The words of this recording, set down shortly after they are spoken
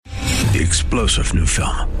The explosive new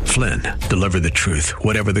film, Flynn, deliver the truth,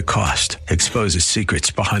 whatever the cost, exposes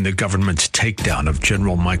secrets behind the government's takedown of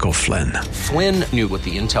General Michael Flynn. Flynn knew what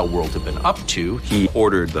the intel world had been up to. He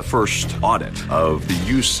ordered the first audit of the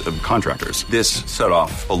use of contractors. This set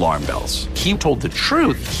off alarm bells. He told the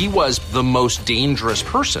truth. He was the most dangerous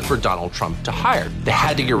person for Donald Trump to hire. They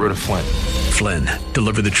had to get rid of Flynn. Flynn,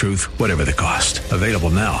 deliver the truth, whatever the cost. Available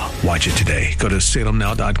now. Watch it today. Go to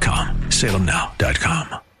salemnow.com.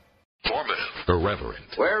 salemnow.com. Informative.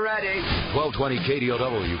 Irreverent. We're ready. 1220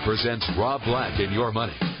 KDOW presents Rob Black in Your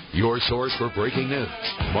Money. Your source for breaking news,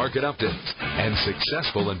 market updates, and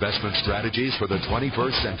successful investment strategies for the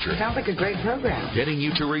 21st century. Sounds like a great program. Getting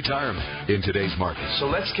you to retirement in today's market.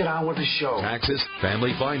 So let's get on with the show. Taxes,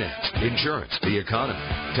 family finance, insurance, the economy,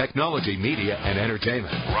 technology, media, and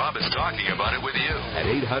entertainment. Rob is talking about it with you at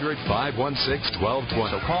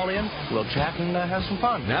 800-516-1220. So call in, we'll chat and have some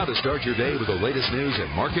fun. Now to start your day with the latest news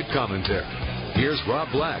and market commentary. Here's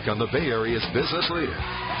Rob Black on the Bay Area's business leader,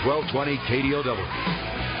 1220 KDOW.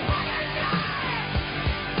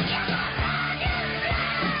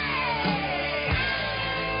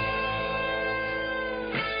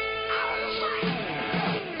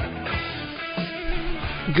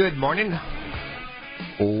 Good morning.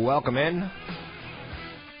 Welcome in.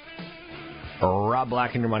 Rob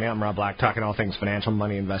Black and Your Money. I'm Rob Black, talking all things financial,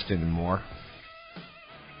 money, investing, and more.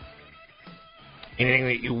 Anything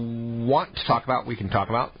that you want to talk about, we can talk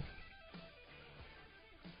about.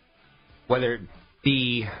 Whether it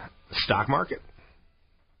be stock market,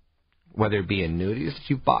 whether it be annuities that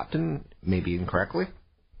you've bought and maybe incorrectly,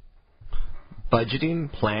 budgeting,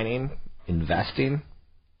 planning, investing.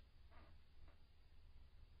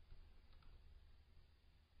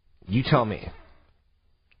 You tell me.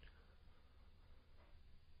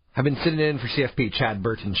 I've been sitting in for CFP Chad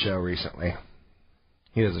Burton's show recently.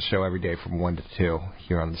 He does a show every day from 1 to 2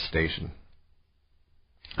 here on the station.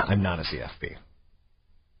 I'm not a CFP.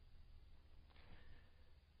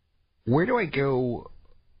 Where do I go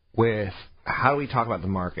with how do we talk about the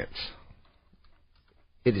markets?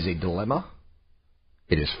 It is a dilemma.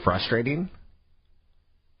 It is frustrating.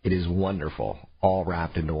 It is wonderful, all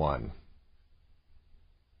wrapped into one.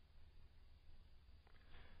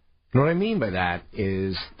 And what I mean by that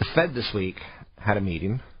is the Fed this week had a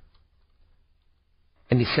meeting,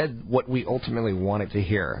 and he said what we ultimately wanted to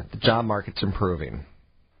hear. The job market's improving.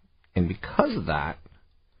 And because of that,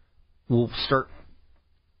 we'll start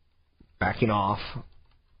backing off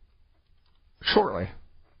shortly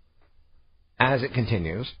as it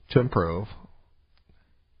continues to improve.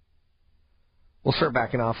 We'll start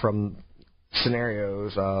backing off from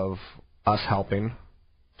scenarios of us helping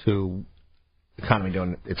to the economy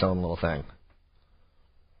doing its own little thing.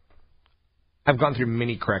 I've gone through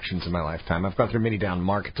many corrections in my lifetime. I've gone through many down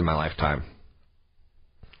markets in my lifetime.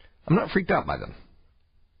 I'm not freaked out by them.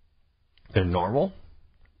 They're normal,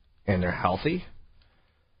 and they're healthy,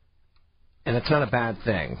 and it's not a bad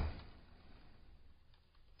thing.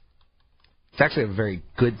 It's actually a very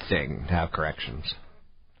good thing to have corrections.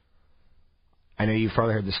 I know you've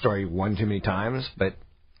probably heard the story one too many times, but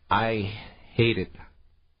I hated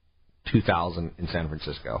 2000 in San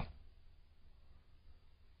Francisco.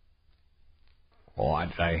 Why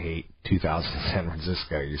did I hate 2000 in San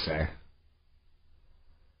Francisco, you say?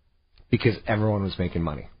 Because everyone was making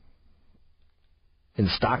money. In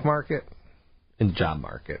the stock market, in the job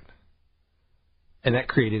market. And that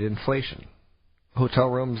created inflation. Hotel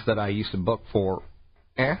rooms that I used to book for,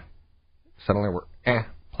 suddenly were,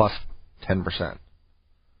 plus 10%.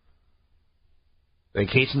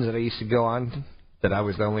 Vacations that I used to go on, that I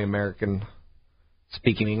was the only American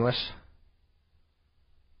speaking English,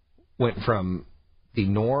 went from the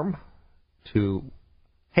norm to,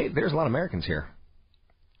 hey, there's a lot of Americans here.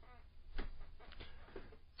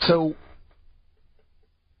 So,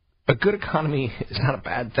 a good economy is not a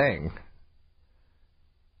bad thing.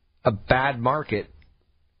 A bad market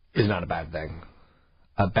is not a bad thing.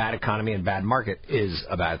 A bad economy and bad market is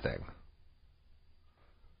a bad thing.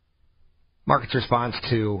 Market's response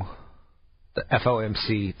to the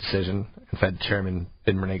FOMC decision and Fed Chairman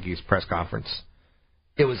Ben Bernanke's press conference,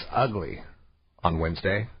 it was ugly on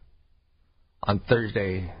Wednesday. On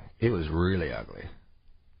Thursday, it was really ugly.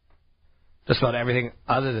 Just about everything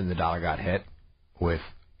other than the dollar got hit with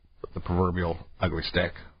the proverbial ugly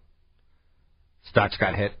stick. Stocks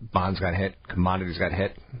got hit, bonds got hit, commodities got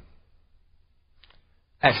hit.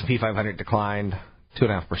 S&P 500 declined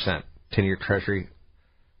 2.5%. 10-year Treasury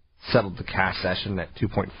settled the cash session at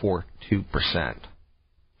 2.42%,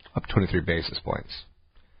 up 23 basis points.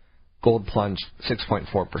 Gold plunged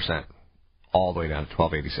 6.4%, all the way down to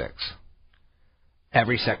 $12.86.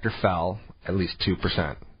 Every sector fell at least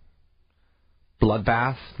 2%.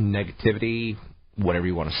 bloodbath, negativity, whatever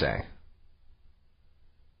you want to say.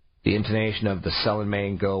 The intonation of the sell in May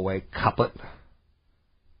and go away couplet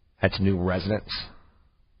had some new resonance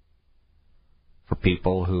for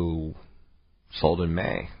people who sold in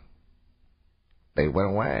May. They went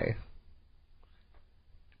away.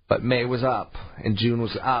 But May was up, and June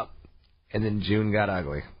was up, and then June got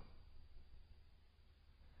ugly.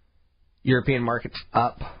 European markets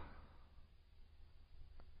up.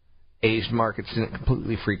 Asian markets didn't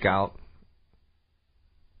completely freak out.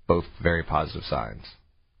 Both very positive signs.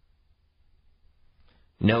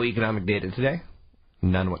 No economic data today.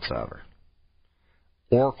 None whatsoever.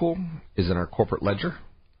 Oracle is in our corporate ledger.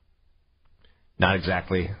 Not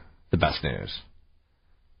exactly the best news.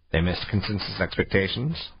 They missed consensus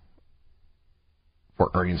expectations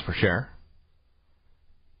for earnings per share.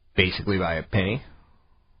 Basically by a penny.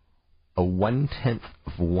 A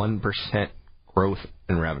 0.1% growth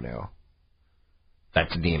in revenue.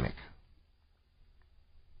 That's anemic.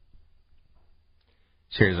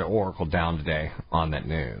 Shares of Oracle down today on that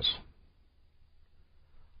news.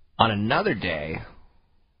 On another day,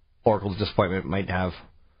 Oracle's disappointment might have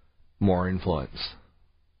more influence.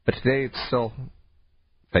 But today it's still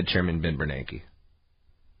Fed Chairman Ben Bernanke.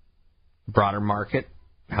 Broader market,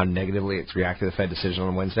 how negatively it's reacted to the Fed decision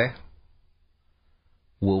on Wednesday.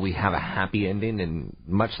 Will we have a happy ending? And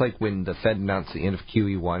much like when the Fed announced the end of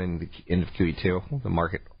QE1 and the end of QE2, the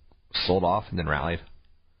market sold off and then rallied.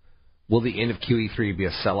 Will the end of QE3 be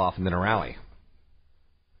a sell-off and then a rally?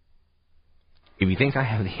 If you think I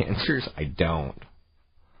have the answers, I don't.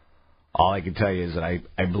 All I can tell you is that I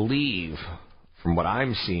believe, from what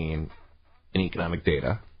I'm seeing in economic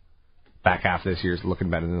data, back half of this year is looking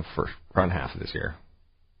better than the front half of this year.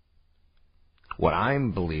 What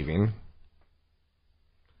I'm believing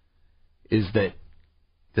is that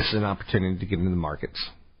this is an opportunity to get into the markets.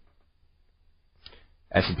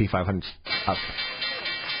 S&P 500 up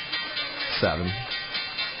 7.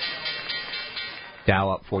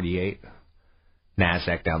 Dow up 48.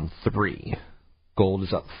 NASDAQ down 3. Gold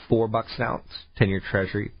is up $4 an ounce. 10-year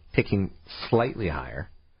Treasury ticking slightly higher,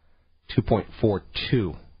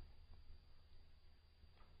 2.42.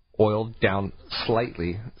 Oil down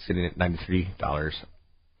slightly, sitting at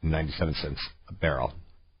 $93.97 a barrel.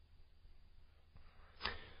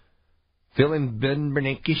 Filling Ben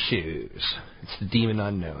Bernanke's shoes. It's the demon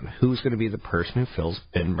unknown. Who's going to be the person who fills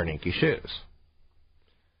Ben Bernanke's shoes?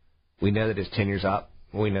 We know that his tenure's up.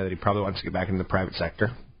 We know that he probably wants to get back into the private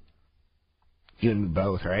sector. You and me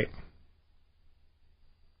both, right?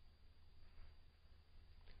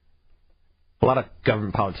 A lot of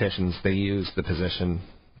government politicians, they use the position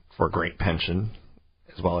for a great pension,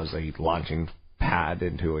 as well as a launching pad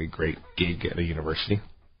into a great gig at a university.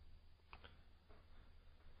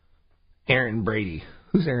 Aaron Brady.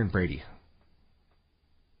 Who's Aaron Brady?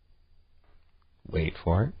 Wait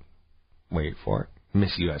for it.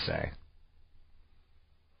 Miss USA.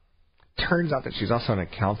 Turns out that she's also an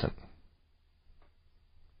accountant.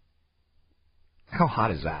 How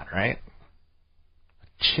hot is that, right? A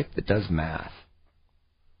chick that does math.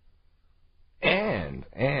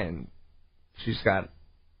 And she's got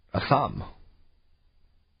a thumb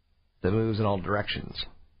that moves in all directions.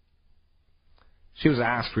 She was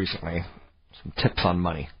asked recently some tips on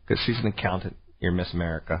money, because she's an accountant. You're Miss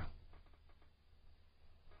America.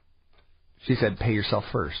 She said, pay yourself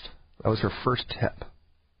first. That was her first tip.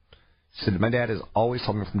 She said, my dad has always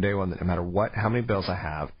told me from day one that no matter how many bills I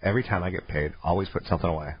have, every time I get paid, always put something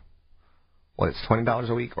away. Whether it's $20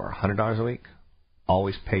 a week or $100 a week,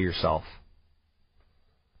 always pay yourself.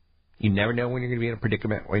 You never know when you're going to be in a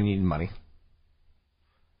predicament when you need money.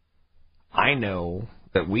 I know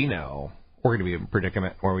that we know we're going to be in a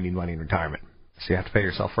predicament where we need money in retirement. So you have to pay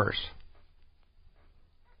yourself first.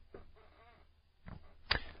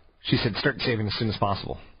 She said, start saving as soon as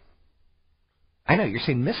possible. I know, you're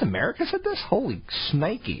saying Miss America said this? Holy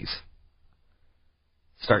shnikes.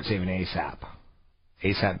 Start saving ASAP.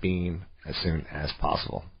 ASAP being as soon as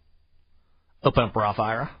possible. Open up Roth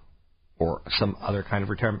IRA or some other kind of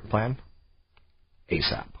retirement plan.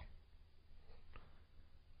 ASAP.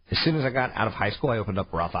 As soon as I got out of high school, I opened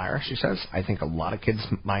up Roth IRA, she says. I think a lot of kids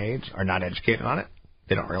my age are not educated on it.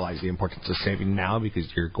 They don't realize the importance of saving now because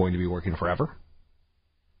you're going to be working forever.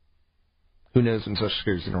 Who knows when Social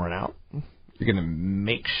Security is going to run out? You're going to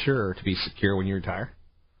make sure to be secure when you retire.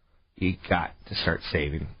 You got to start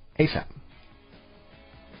saving ASAP.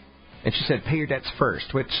 And she said, pay your debts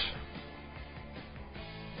first, which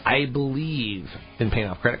I believe in paying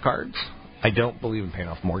off credit cards. I don't believe in paying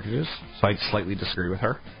off mortgages, so I slightly disagree with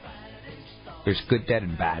her. There's good debt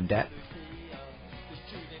and bad debt.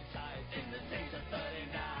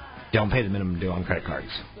 Don't pay the minimum due on credit cards.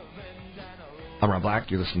 I'm Rob Black.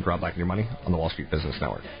 You're listening to Rob Black and Your Money on the Wall Street Business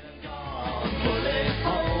Network.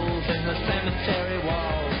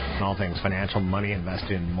 All things financial, money,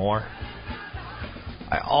 investing, and more.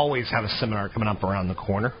 I always have a seminar coming up around the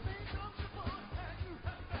corner.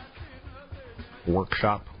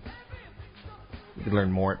 Workshop. You can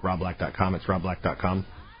learn more at robblack.com. It's robblack.com.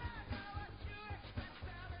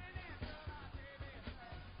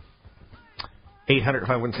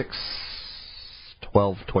 $800-516-1220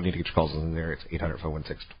 to get your calls in the air. It's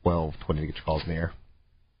 800-516-1220 to get your calls in the air.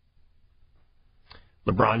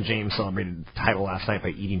 LeBron James celebrated the title last night by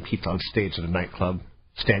eating pizza on stage at a nightclub,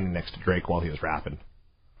 standing next to Drake while he was rapping.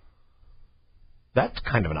 That's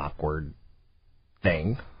kind of an awkward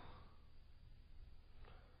thing.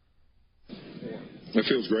 That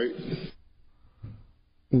feels great.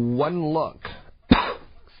 One look.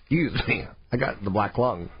 Excuse me. I got the black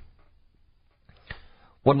lung.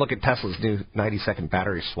 One look at Tesla's new 90-second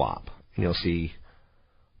battery swap, and you'll see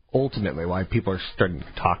ultimately why people are starting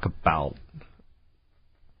to talk about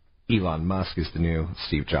Elon Musk is the new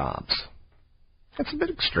Steve Jobs. That's a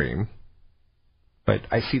bit extreme, but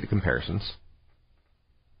I see the comparisons.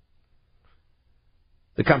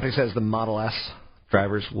 The company says the Model S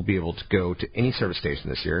drivers will be able to go to any service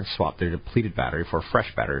station this year and swap their depleted battery for a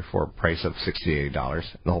fresh battery for a price of $60 to $80,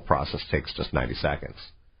 and the whole process takes just 90 seconds.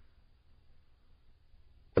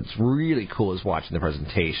 What's really cool is watching the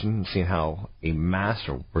presentation and seeing how a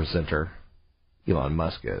master presenter Elon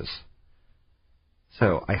Musk is.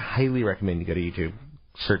 So I highly recommend you go to YouTube,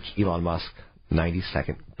 search Elon Musk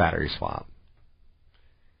 90-second battery swap.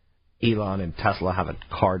 Elon and Tesla have a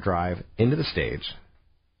car drive into the stage,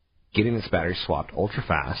 getting this battery swapped ultra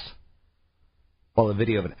fast, while a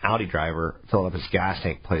video of an Audi driver filling up his gas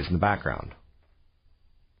tank plays in the background.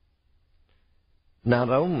 Not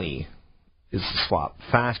only is the swap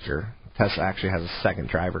faster, Tesla actually has a second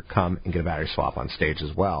driver come and get a battery swap on stage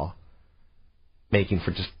as well, making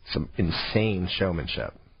for just some insane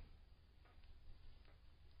showmanship.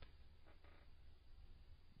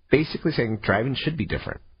 Basically saying driving should be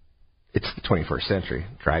different. It's the 21st century.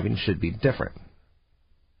 Driving should be different.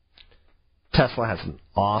 Tesla has an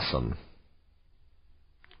awesome,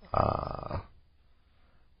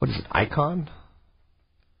 icon?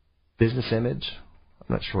 Business image?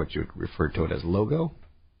 I'm not sure what you would refer to it as, logo.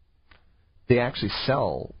 They actually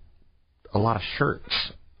sell a lot of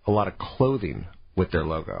shirts, a lot of clothing with their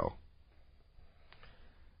logo.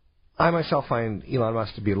 I myself find Elon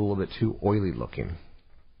Musk to be a little bit too oily looking.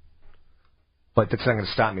 But that's not going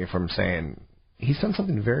to stop me from saying he's done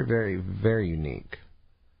something very, very, very unique.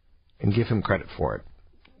 And give him credit for it.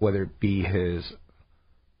 Whether it be his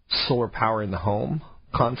solar power in the home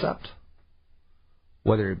concept,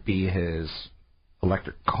 whether it be his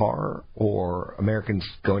electric car, or Americans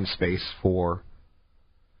going to space for,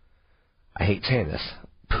 I hate saying this,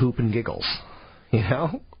 poop and giggles. You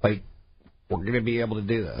know? Like, we're going to be able to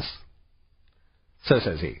do this. So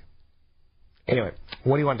says he. Anyway,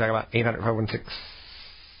 what do you want to talk about?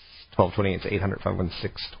 800-516-1220. It's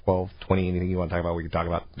 800-516-1220. Anything you want to talk about, we can talk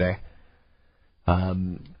about today.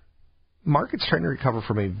 Market's trying to recover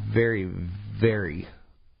from a very, very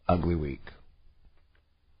ugly week.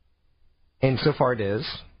 And so far it is.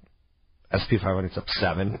 S&P 500's up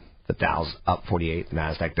 7. The Dow's up 48. The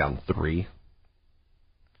NASDAQ down 3.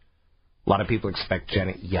 A lot of people expect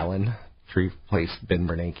Janet Yellen to replace Ben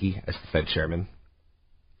Bernanke as the Fed chairman.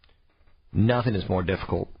 Nothing is more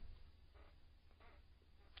difficult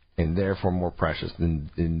and therefore more precious than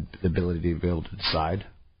the ability to be able to decide.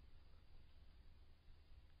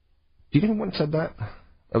 Do you know who once said that?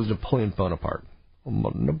 That was Napoleon Bonaparte.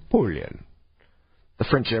 Napoleon. The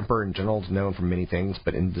French emperor in general is known for many things,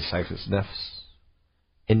 but indecisiveness,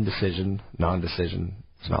 indecision, non-decision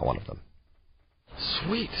is not one of them.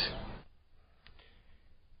 Sweet.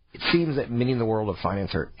 It seems that many in the world of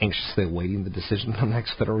finance are anxiously awaiting the decision from the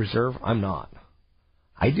next Federal Reserve. I'm not.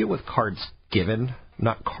 I deal with cards given,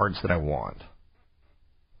 not cards that I want.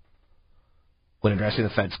 When addressing the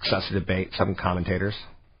Fed's successive debate, some commentators,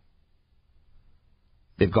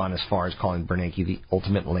 they've gone as far as calling Bernanke the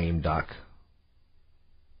ultimate lame duck.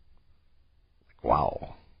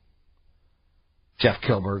 Wow. Jeff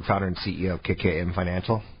Kilberg, founder and CEO of KKM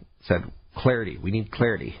Financial, said, clarity. We need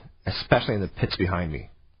clarity, especially in the pits behind me.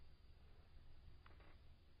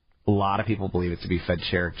 A lot of people believe it to be Fed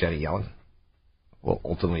Chair Janet Yellen will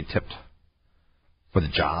ultimately tipped for the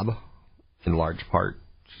job, in large part.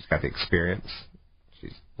 She's got the experience. She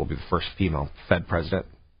will be the first female Fed president.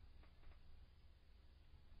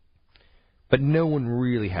 But no one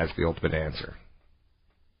really has the ultimate answer.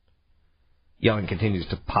 Yellen continues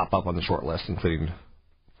to pop up on the short list, including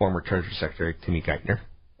former Treasury Secretary Timmy Geithner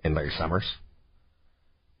and Larry Summers.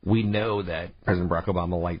 We know that President Barack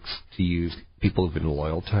Obama likes to use people who've been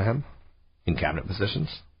loyal to him in cabinet positions.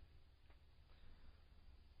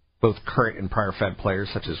 Both current and prior Fed players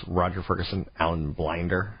such as Roger Ferguson, Alan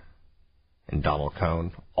Blinder, and Donald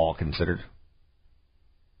Cohn, all considered.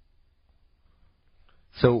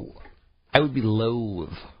 So I would be loath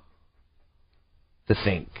to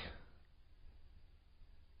think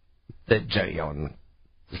that Janet Yellen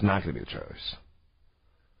is not going to be the choice.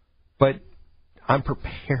 But I'm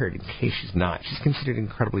prepared in case she's not. She's considered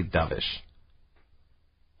incredibly dovish,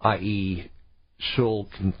 i.e., she'll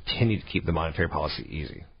continue to keep the monetary policy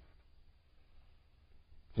easy.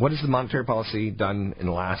 What has the monetary policy done in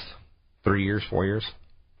the last 3 years, 4 years?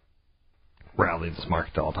 Rallied this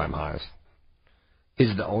market to all-time highs.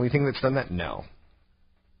 Is it the only thing that's done that? No.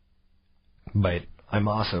 But I'm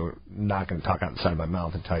also not going to talk out the side of my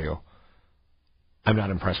mouth and tell you I'm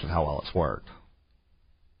not impressed with how well it's worked.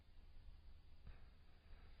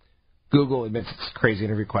 Google admits its crazy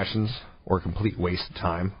interview questions were a complete waste of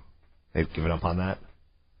time. They've given up on that.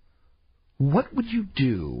 What would you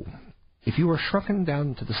do if you were shrunken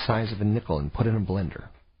down to the size of a nickel and put in a blender?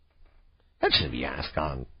 That shouldn't be asked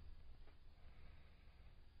on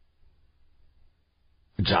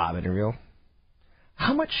a job interview.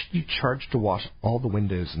 How much do you charge to wash all the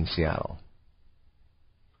windows in Seattle?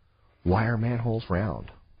 Why are manholes round?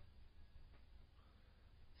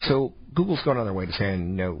 So Google's going on their way to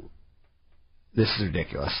saying, no, this is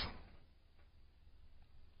ridiculous.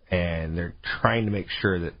 And they're trying to make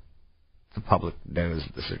sure that the public knows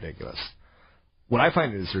that this is ridiculous. What I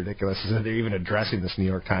find is ridiculous is that they're even addressing this New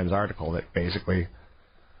York Times article that basically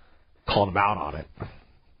called them out on it.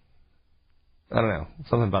 I don't know.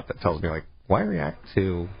 Something about that tells me, like, why react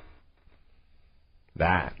to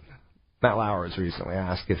that? Matt Lauer was recently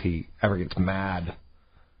asked if he ever gets mad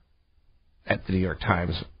at the New York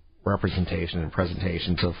Times representation and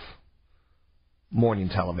presentations of morning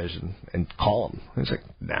television and call him. He's like,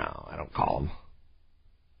 no, I don't call him.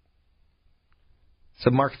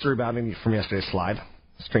 So markets are rebounding from yesterday's slide.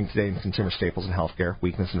 Strength today in consumer staples and healthcare,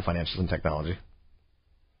 weakness in financials and technology.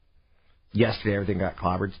 Yesterday, everything got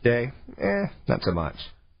clobbered. Today, not so much.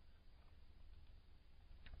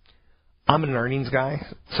 I'm an earnings guy,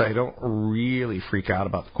 so I don't really freak out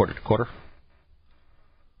about the quarter to quarter.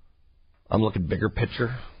 I'm looking bigger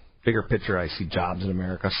picture. Bigger picture, I see jobs in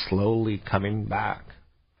America slowly coming back.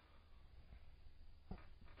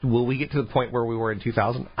 Will we get to the point where we were in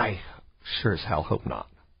 2000? I sure as hell hope not.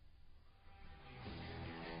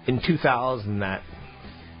 In 2000, that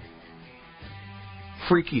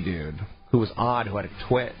freaky dude who was odd, who had a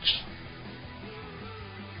twitch,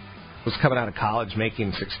 was coming out of college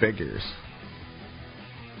making six figures.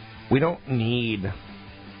 We don't need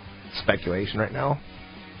speculation right now.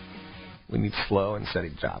 We need slow and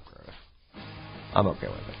steady job growth. I'm okay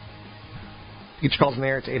with it. Get your calls in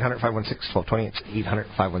there. It's 800-516-1220. It's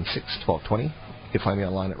 800-516-1220. You can find me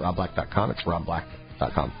online at robblack.com. It's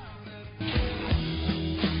robblack.com.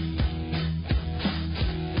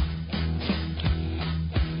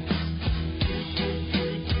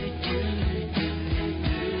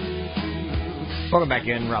 Welcome back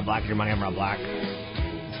in. Rob Black, your money. I'm Rob Black.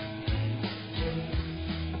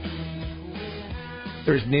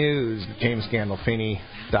 There's news that James Gandolfini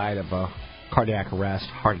died of a cardiac arrest,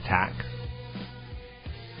 heart attack,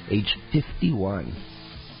 age 51.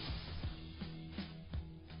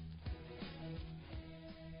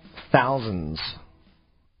 Thousands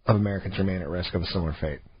of Americans remain at risk of a similar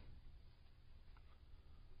fate.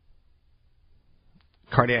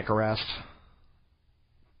 Cardiac arrest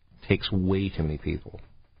takes way too many people.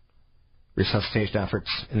 Resuscitation efforts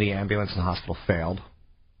in the ambulance and the hospital failed.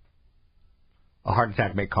 A heart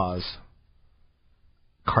attack may cause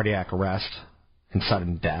cardiac arrest and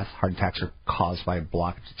sudden death. Heart attacks are caused by a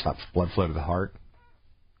blockage that stops blood flow to the heart.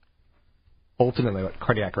 Ultimately, what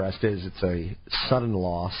cardiac arrest is, it's a sudden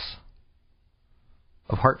loss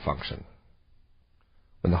of heart function.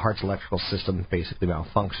 When the heart's electrical system basically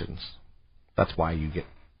malfunctions. That's why you get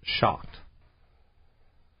shocked.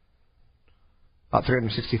 About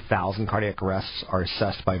 360,000 cardiac arrests are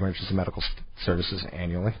assessed by emergency medical services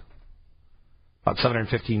annually. About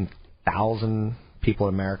 715,000 people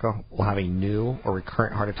in America will have a new or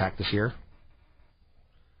recurrent heart attack this year.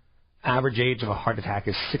 Average age of a heart attack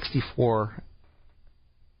is 64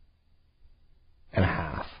 and a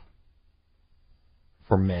half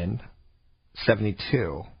for men,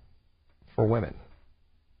 72 for women.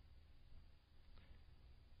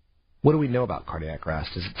 What do we know about cardiac arrest?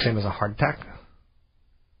 Is it the same as a heart attack?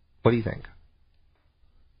 What do you think?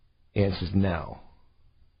 The answer is no.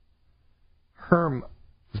 Herm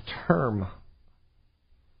The term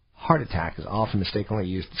heart attack is often mistakenly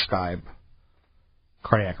used to describe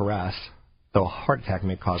cardiac arrest. Though a heart attack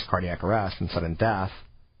may cause cardiac arrest and sudden death,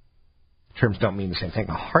 the terms don't mean the same thing.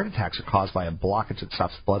 Heart attacks are caused by a blockage that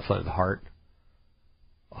stops blood flow to the heart.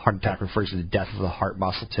 A heart attack refers to the death of the heart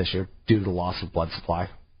muscle tissue due to the loss of blood supply.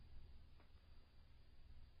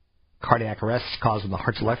 Cardiac arrest is caused when the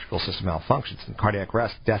heart's electrical system malfunctions, and cardiac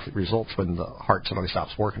arrest death results when the heart suddenly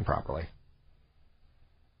stops working properly.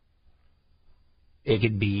 It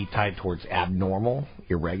could be tied towards abnormal,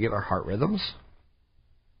 irregular heart rhythms.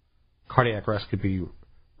 Cardiac arrest could be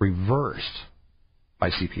reversed by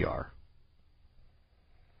CPR.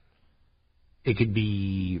 It could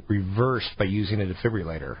be reversed by using a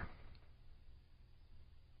defibrillator.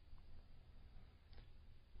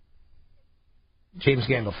 Jim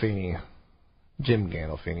Gandolfini,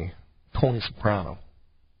 Tony Soprano.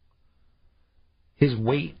 His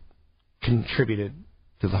weight contributed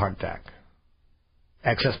to the heart attack.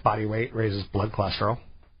 Excess body weight raises blood cholesterol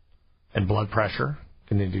and blood pressure,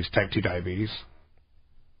 can induce type 2 diabetes.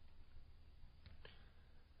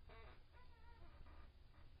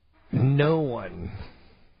 No one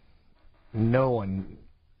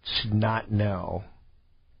should not know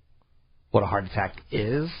what a heart attack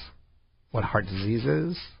is, what heart disease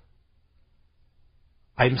is.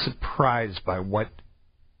 I'm surprised by what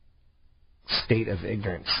state of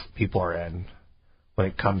ignorance people are in when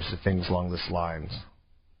it comes to things along this lines.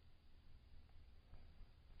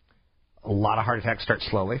 A lot of heart attacks start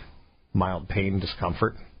slowly, mild pain,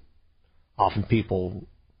 discomfort. Often people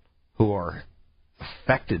who are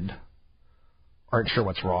affected aren't sure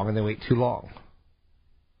what's wrong and they wait too long.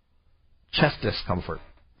 Chest discomfort,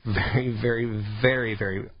 very, very, very,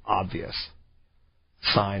 very obvious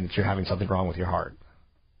sign that you're having something wrong with your heart.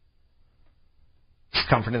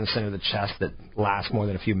 Discomfort in the center of the chest that lasts more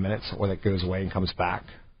than a few minutes or that goes away and comes back.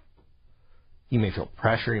 You may feel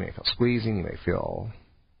pressure, you may feel squeezing, you may feel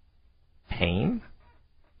pain.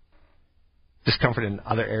 Discomfort in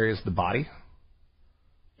other areas of the body.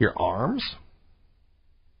 Your arms,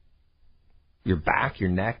 your back, your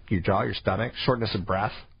neck, your jaw, your stomach, shortness of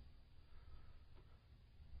breath.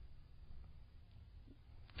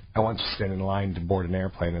 I once was standing in line to board an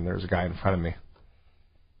airplane and there was a guy in front of me.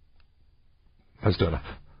 I was doing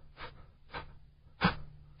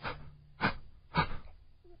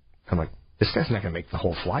I'm like, this guy's not going to make the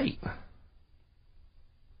whole flight.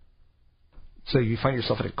 So you find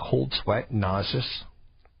yourself in a cold sweat, nauseous,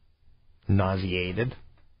 nauseated.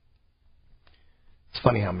 It's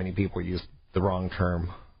funny how many people use the wrong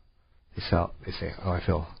term. They say, oh, I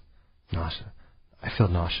feel nauseous. I feel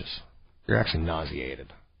nauseous. You're actually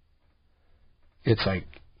nauseated. It's like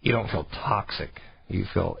you don't feel toxic. You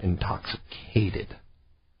feel intoxicated.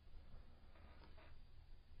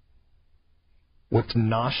 What's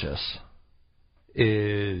nauseous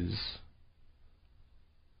is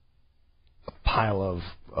a pile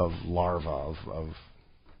of larvae, of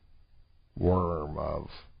worm, of,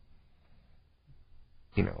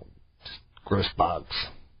 just gross bugs.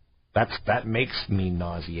 That makes me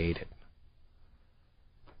nauseated.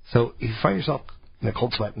 So if you find yourself in a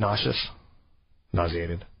cold sweat, nauseous,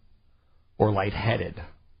 nauseated, or lightheaded,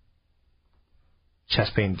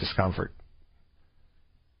 chest pain, discomfort,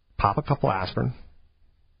 pop a couple aspirin,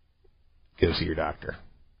 go see your doctor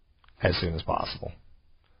as soon as possible.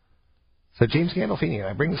 So James Gandolfini, and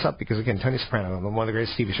I bring this up because, again, Tony Soprano, one of the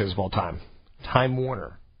greatest TV shows of all time, Time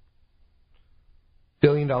Warner,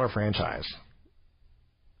 billion-dollar franchise.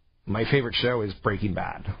 My favorite show is Breaking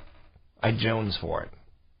Bad. I jones for it.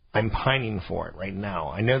 I'm pining for it right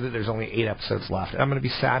now. I know that there's only 8 episodes left, and I'm going to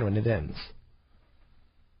be sad when it ends.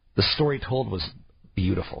 The story told was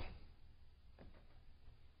beautiful.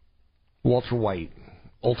 Walter White,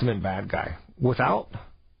 ultimate bad guy. Without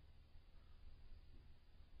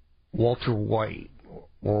Walter White,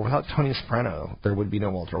 or without Tony Soprano, there would be no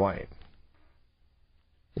Walter White.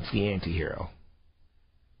 It's the anti-hero.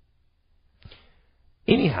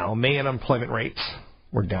 Anyhow, May unemployment rates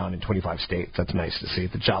were down in 25 states. That's nice to see.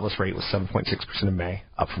 The jobless rate was 7.6% in May,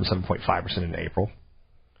 up from 7.5% in April.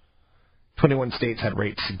 21 states had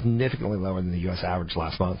rates significantly lower than the U.S. average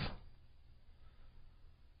last month.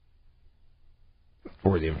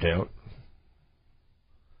 Worthy of note.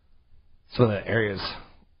 Some of the areas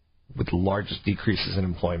with the largest decreases in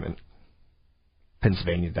employment: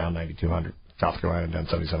 Pennsylvania down 9,200, South Carolina down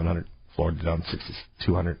 7,700, Florida down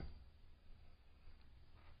 6,200.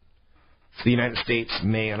 For the United States,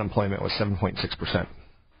 May unemployment was 7.6%.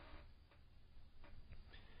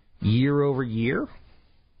 Year over year,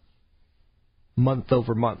 month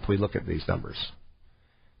over month, we look at these numbers.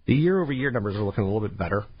 The year-over-year numbers are looking a little bit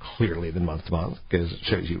better, clearly, than month-to-month, because it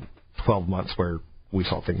shows you 12 months where we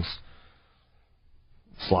saw things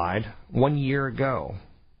slide. 1 year ago,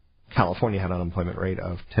 California had an unemployment rate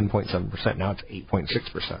of 10.7%. Now it's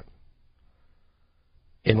 8.6%.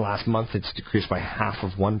 In the last month, it's decreased by half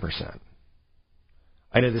of 1%.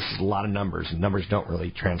 I know this is a lot of numbers, and numbers don't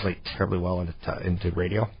really translate terribly well into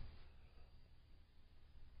radio.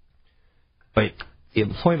 But the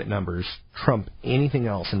employment numbers trump anything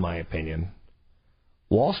else, in my opinion.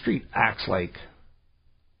 Wall Street acts like,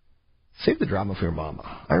 save the drama for your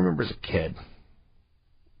mama. I remember as a kid,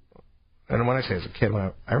 and when I say as a kid,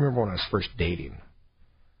 I remember when I was first dating,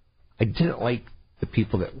 I didn't like the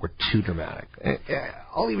people that were too dramatic.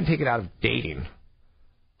 I'll even take it out of dating.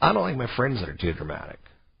 I don't like my friends that are too dramatic.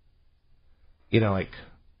 Like,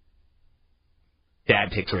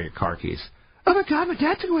 Dad takes away your car keys. Oh my God, my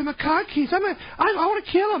dad took away my car keys. I want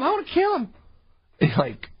to kill him. I want to kill him. And you're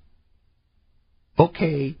like,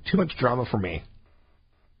 okay, too much drama for me.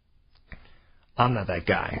 I'm not that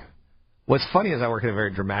guy. What's funny is I work in a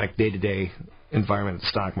very dramatic day-to-day environment at the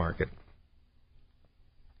stock market.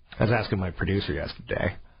 I was asking my producer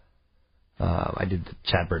yesterday. I did the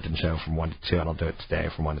Chad Burton show from 1 to 2, and I'll do it today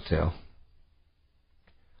from 1 to 2.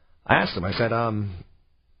 I asked him, I said,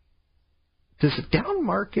 does the down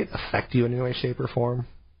market affect you in any way, shape, or form?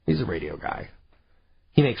 He's a radio guy.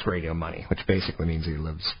 He makes radio money, which basically means he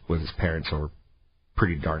lives with his parents or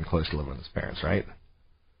pretty darn close to living with his parents, right?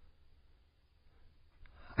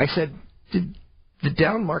 I said, did the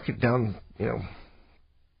down market down,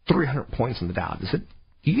 300 points in the Dow,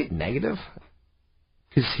 do you get negative?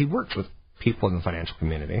 Because he works with people in the financial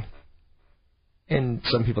community. And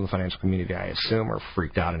some people in the financial community, I assume, are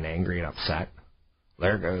freaked out and angry and upset.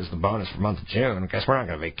 There goes the bonus for the month of June. I guess we're not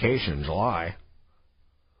going to vacation in July.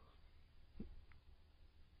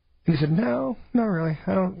 And he said, no, not really.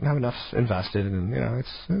 I don't have enough invested. And, it's,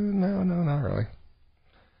 no, not really.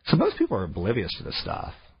 So most people are oblivious to this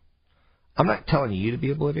stuff. I'm not telling you to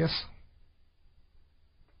be oblivious.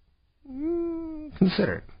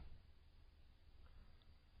 Consider it.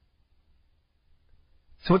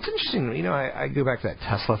 So what's interesting, I go back to that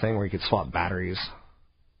Tesla thing where you could swap batteries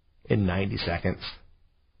in 90 seconds.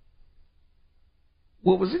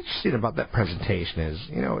 What was interesting about that presentation is,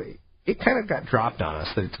 it kind of got dropped on us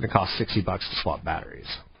that it's going to cost $60 to swap batteries.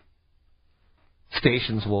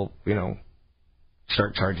 Stations will,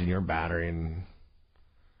 start charging your battery and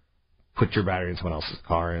put your battery in someone else's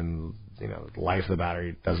car, and, the life of the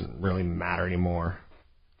battery doesn't really matter anymore.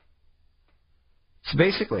 So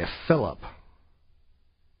basically a fill-up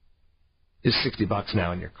is $60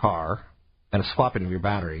 now in your car, and a swapping of your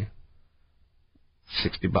battery,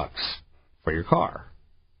 $60 for your car,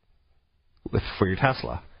 for your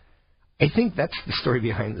Tesla. I think that's the story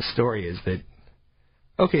behind the story is that,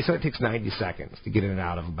 okay, so it takes 90 seconds to get in and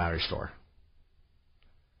out of a battery store.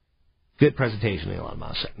 Good presentation, Elon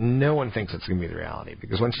Musk. No one thinks it's going to be the reality,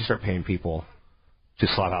 because once you start paying people to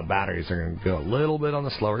swap out batteries, they're going to go a little bit on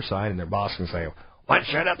the slower side, and their boss can say, why don't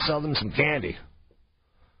you shut up, sell them some candy?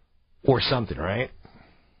 Or something, right?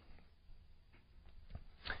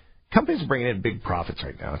 Companies are bringing in big profits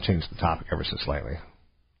right now. I changed the topic ever so slightly.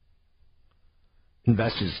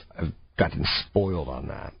 Investors have gotten spoiled on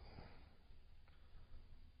that.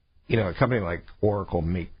 A company like Oracle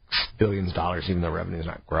makes billions of dollars even though revenue is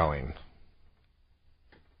not growing.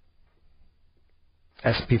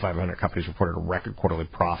 S&P 500 companies reported a record quarterly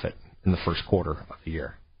profit in the first quarter of the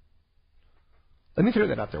year. Let me throw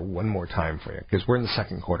that out there one more time for you, because we're in the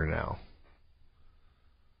second quarter now.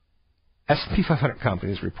 S&P 500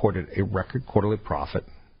 companies reported a record quarterly profit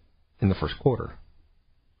in the first quarter,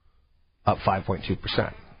 up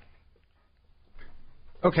 5.2%.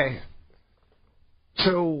 Okay,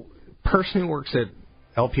 so person who works at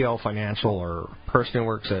LPL Financial or person who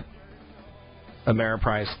works at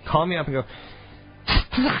Ameriprise, call me up and go,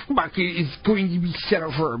 stock market is going to be set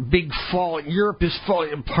up for a big fall, and Europe is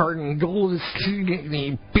falling apart, and gold is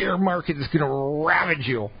the bear market is going to ravage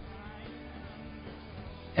you.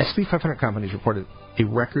 S&P 500 companies reported a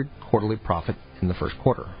record quarterly profit in the first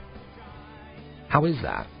quarter. How is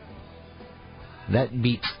that? That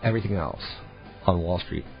beats everything else on Wall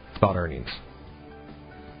Street. It's about earnings.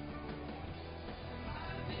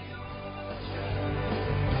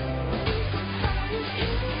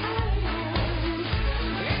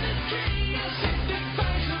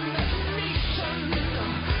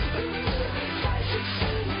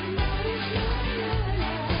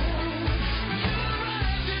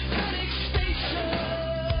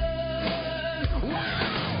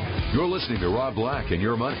 You're listening to Rob Black and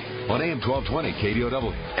Your Money on AM 1220 KDOW,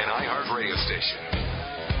 an iHeart radio station.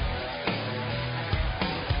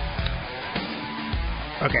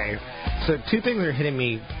 Okay, so two things are hitting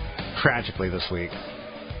me tragically this week.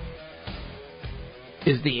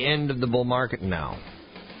 Is the end of the bull market now?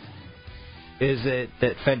 Is it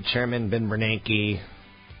that Fed Chairman Ben Bernanke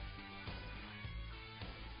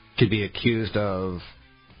could be accused of,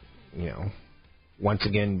 once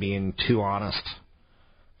again being too honest,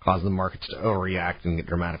 causing the markets to overreact and get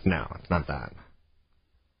dramatic? No, it's not that.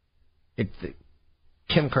 It's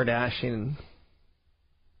Kim Kardashian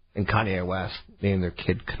and Kanye West named their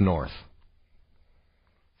kid Knorth.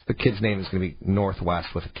 The kid's name is going to be Northwest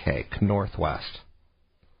with a K. Northwest.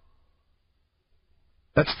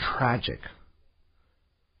 That's tragic.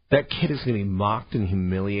 That kid is going to be mocked and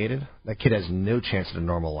humiliated. That kid has no chance at a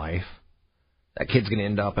normal life. That kid's going to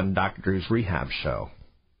end up on Dr. Drew's rehab show.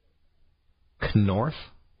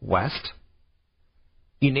 Northwest?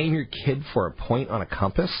 You name your kid for a point on a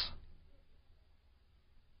compass?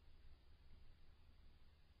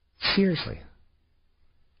 Seriously.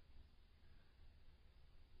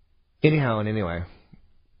 Anyhow and anyway,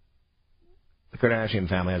 the Kardashian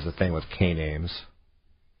family has a thing with K names.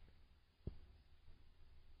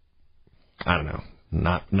 I don't know.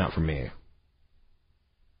 Not for me.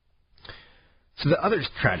 So the other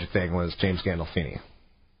tragic thing was James Gandolfini.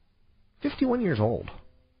 51 years old.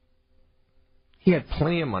 He had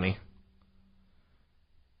plenty of money.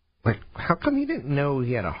 Like, how come he didn't know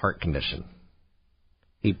he had a heart condition?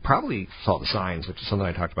 He probably saw the signs, which is something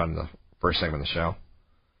I talked about in the first segment of the show.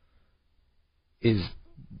 Is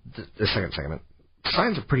the second segment.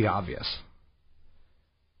 Signs are pretty obvious.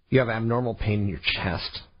 You have abnormal pain in your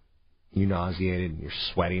chest. You're nauseated. You're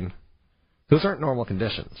sweating. Those aren't normal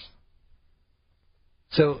conditions.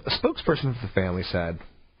 So a spokesperson for the family said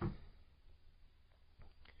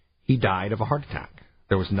he died of a heart attack.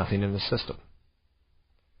 There was nothing in the system.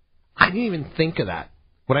 I didn't even think of that.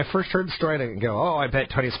 When I first heard the story, I didn't go, I bet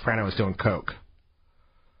Tony Soprano was doing coke.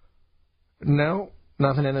 No,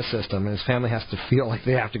 nothing in the system. And his family has to feel like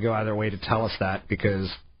they have to go out of their way to tell us that because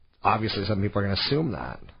obviously some people are going to assume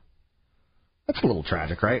that. That's a little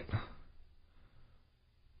tragic, right?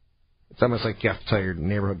 It's almost like you have to tell your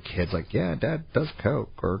neighborhood kids, like, yeah, Dad does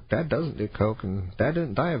coke, or Dad doesn't do coke, and Dad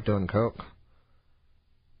didn't die of doing coke.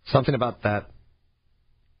 Something about that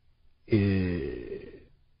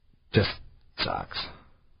just sucks.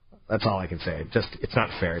 That's all I can say. It's not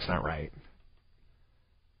fair. It's not right.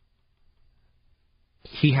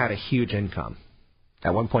 He had a huge income.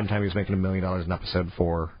 At one point in time, he was making $1 million an episode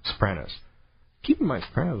for Sopranos. Keep in mind,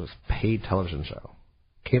 Sopranos was a paid television show.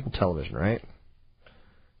 Cable television, right?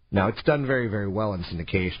 Now, it's done very, very well in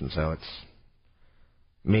syndication, so it's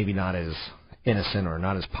maybe not as innocent or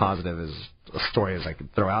not as positive as a story as I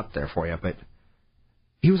could throw out there for you, but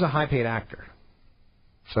he was a high-paid actor.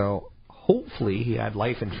 So hopefully he had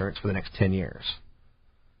life insurance for the next 10 years.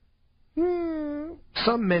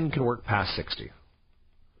 Some men can work past 60.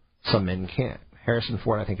 Some men can't. Harrison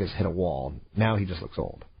Ford, I think, has hit a wall. Now he just looks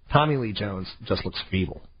old. Tommy Lee Jones just looks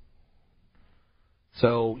feeble.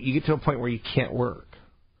 So you get to a point where you can't work.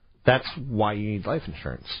 That's why you need life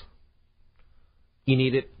insurance. You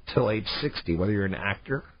need it till age 60, whether you're an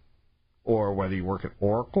actor or whether you work at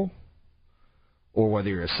Oracle or whether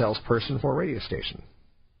you're a salesperson for a radio station.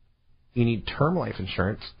 You need term life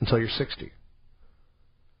insurance until you're 60.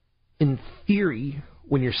 In theory,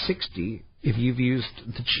 when you're 60, if you've used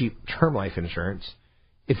the cheap term life insurance,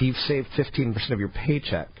 if you've saved 15% of your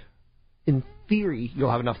paycheck, in theory,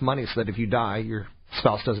 you'll have enough money so that if you die, your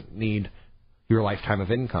spouse doesn't need your lifetime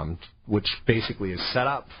of income, which basically is set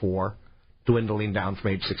up for dwindling down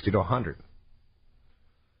from age 60 to 100.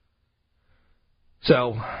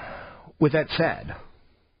 So, with that said,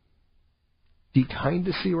 do you kind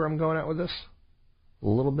of see where I'm going at with this? A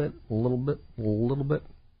little bit, a little bit, a little bit,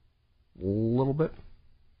 a little bit.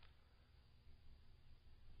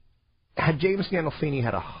 Had James Gandolfini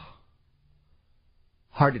had a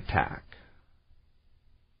heart attack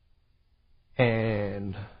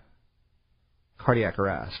and cardiac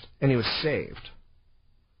arrest, and he was saved,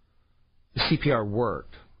 the CPR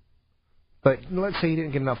worked, but let's say he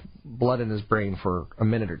didn't get enough blood in his brain for a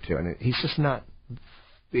minute or two, and he's just not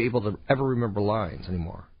able to ever remember lines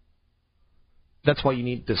anymore. That's why you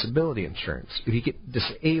need disability insurance. If you get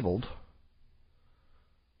disabled,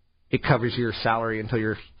 it covers your salary until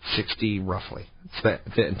you're 60, roughly.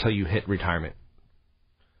 It's until you hit retirement.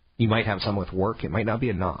 You might have some with work. It might not be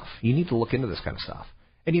enough. You need to look into this kind of stuff.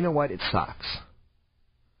 And you know what? It sucks.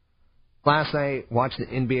 Last night, watched the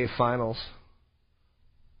NBA Finals.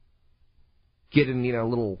 Getting, a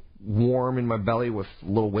little warm in my belly with a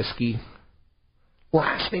little whiskey.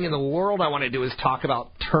 Last thing in the world I want to do is talk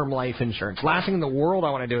about term life insurance. Last thing in the world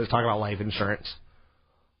I want to do is talk about life insurance.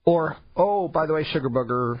 Or, oh, by the way, Sugar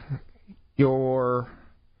Booger, your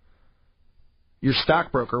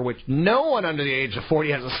stockbroker, which no one under the age of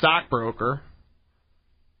 40 has a stockbroker,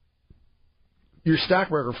 your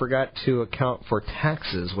stockbroker forgot to account for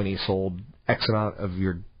taxes when he sold X amount of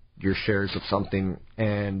your shares of something,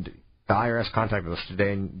 and the IRS contacted us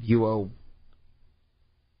today, and you owe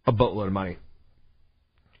a boatload of money.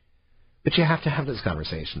 But you have to have those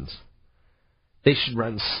conversations. They should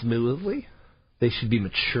run smoothly. They should be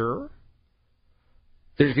mature.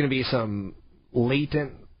 There's going to be some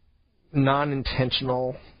latent,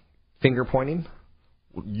 non-intentional finger-pointing.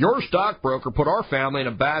 Your stockbroker put our family in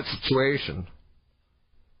a bad situation.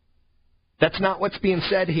 That's not what's being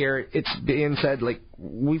said here. It's being said like,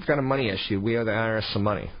 we've got a money issue. We owe the IRS some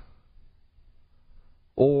money.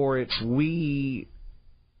 Or it's we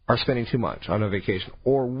are spending too much on a vacation.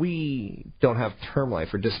 Or we don't have term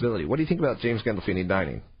life or disability. What do you think about James Gandolfini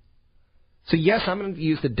dining? So yes, I'm going to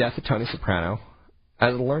use the death of Tony Soprano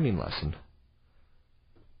as a learning lesson.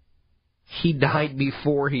 He died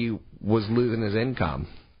before he was losing his income.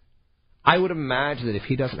 I would imagine that if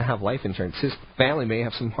he doesn't have life insurance, his family may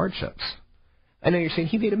have some hardships. I know you're saying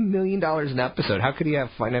he made $1 million an episode. How could he have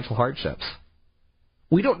financial hardships?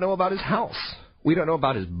 We don't know about his house. We don't know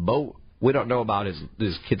about his boat. We don't know about his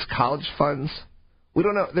kids' college funds. We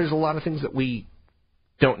don't know. There's a lot of things that we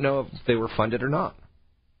don't know if they were funded or not.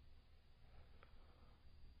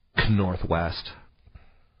 Northwest.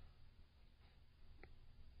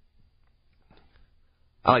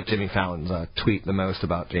 I like Jimmy Fallon's tweet the most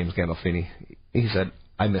about James Gandolfini. He said,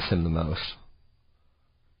 I miss him the most.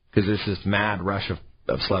 Because there's this mad rush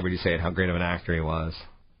of celebrities saying how great of an actor he was.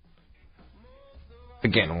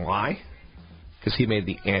 Again, why? Because he made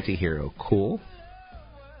the anti-hero cool.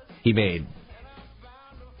 He made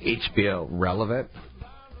HBO relevant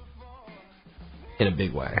in a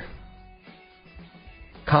big way.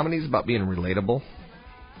 Comedy's about being relatable.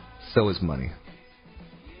 So is money.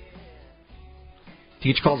 To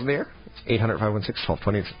get your calls in the air, it's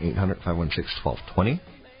 800-516-1220. It's 800-516-1220.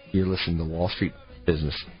 You're listening to the Wall Street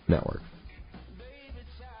Business Network.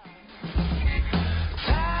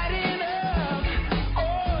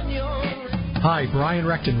 Hi, Brian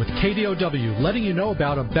Recton with KDOW, letting you know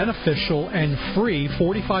about a beneficial and free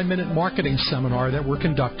 45-minute marketing seminar that we're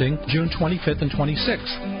conducting June 25th and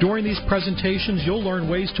 26th. During these presentations, you'll learn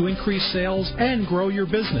ways to increase sales and grow your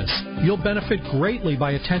business. You'll benefit greatly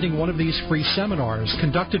by attending one of these free seminars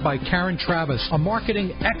conducted by Karen Travis, a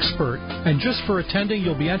marketing expert. And just for attending,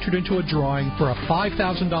 you'll be entered into a drawing for a $5,000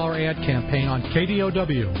 ad campaign on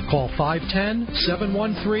KDOW. Call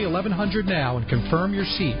 510-713-1100 now and confirm your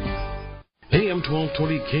seat. AM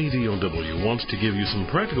 1220 KDOW wants to give you some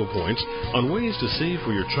practical points on ways to save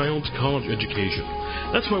for your child's college education.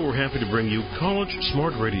 That's why we're happy to bring you College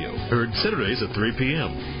Smart Radio, heard Saturdays at 3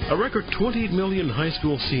 p.m. A record 28 million high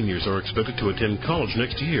school seniors are expected to attend college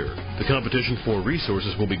next year. The competition for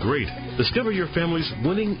resources will be great. Discover your family's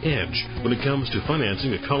winning edge when it comes to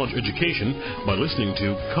financing a college education by listening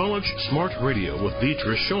to College Smart Radio with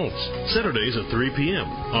Beatrice Schultz. Saturdays at 3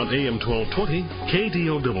 p.m. on AM 1220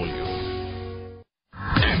 KDOW.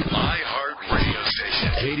 iHeartRadio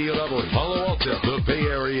station. KDOW, Palo Alto, the Bay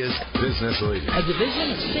Area's business leader. A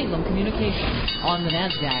division of Salem Communications on the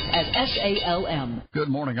NASDAQ as SALM. Good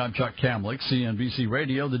morning, I'm Chuck Kamlick, CNBC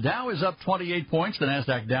Radio. The Dow is up 28 points, the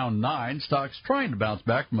NASDAQ down 9. Stocks trying to bounce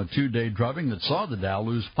back from a two-day drubbing that saw the Dow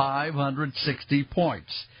lose 560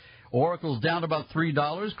 points. Oracle's down about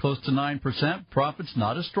 $3, close to 9%. Profits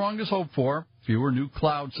not as strong as hoped for. Fewer new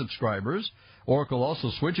cloud subscribers. Oracle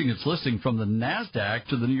also switching its listing from the NASDAQ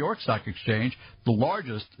to the New York Stock Exchange, the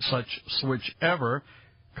largest such switch ever.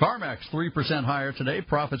 CarMax 3% higher today.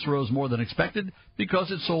 Profits rose more than expected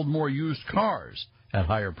because it sold more used cars at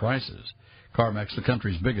higher prices. CarMax, the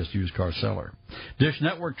country's biggest used car seller. Dish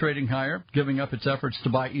Network trading higher, giving up its efforts to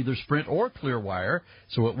buy either Sprint or Clearwire,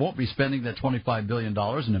 so it won't be spending that $25 billion,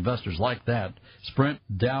 and investors like that. Sprint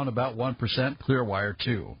down about 1%, Clearwire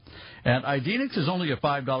 2%. And Idenix is only a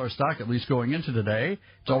 $5 stock, at least going into today.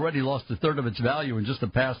 It's already lost a third of its value in just the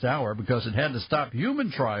past hour because it had to stop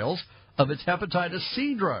human trials of its hepatitis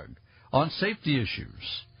C drug on safety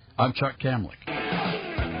issues. I'm Chuck Kamlick.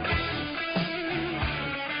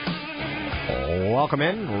 Welcome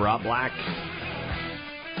in, Rob Black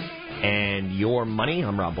and Your Money.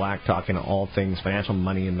 I'm Rob Black, talking all things financial,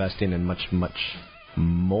 money, investing, and much, much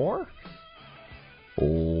more.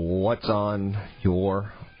 What's on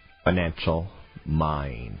your financial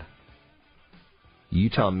mind? You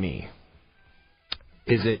tell me.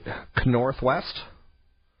 Is it Northwest,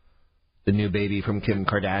 the new baby from Kim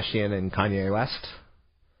Kardashian and Kanye West,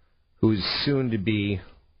 who's soon to be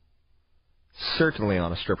Certainly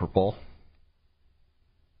on a stripper pole.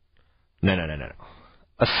 No.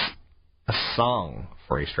 A song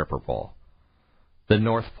for a stripper pole. The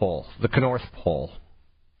North Pole. The North Pole.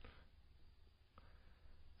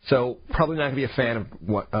 So, probably not going to be a fan of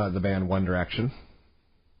the band One Direction.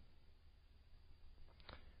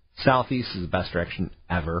 Southeast is the best direction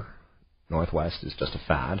ever. Northwest is just a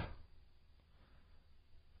fad.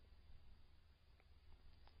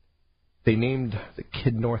 They named the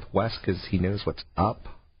kid Northwest because he knows what's up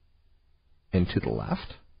and to the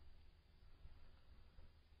left.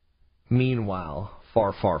 Meanwhile,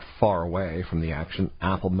 far, far, far away from the action,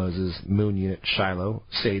 Apple, Moses, Moon Unit, Shiloh,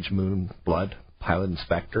 Sage, Moon, Blood, Pilot,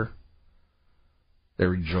 Inspector. They're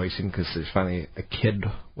rejoicing because there's finally a kid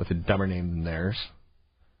with a dumber name than theirs.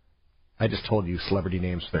 I just told you celebrity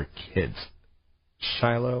names for their kids.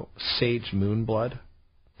 Shiloh, Sage, Moonblood,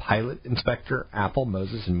 Pilot, Inspector, Apple,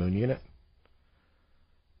 Moses, and Moon Unit.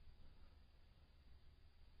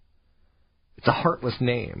 It's a heartless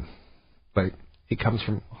name, but it comes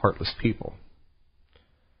from heartless people.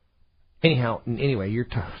 Anyhow, anyway, you're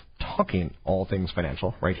talking all things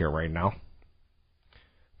financial right here, right now.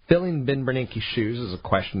 Filling Ben Bernanke's shoes is a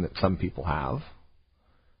question that some people have.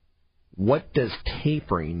 What does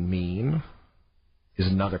tapering mean is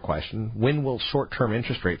another question. When will short-term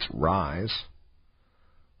interest rates rise?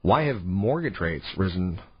 Why have mortgage rates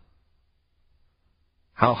risen?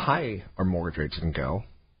 How high are mortgage rates going to go?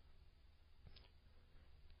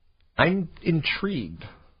 I'm intrigued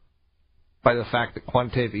by the fact that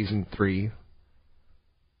quantitative easing 3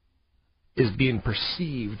 is being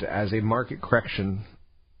perceived as a market correction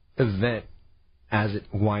event as it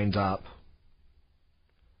winds up.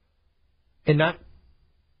 And not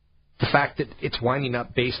the fact that it's winding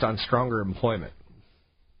up based on stronger employment.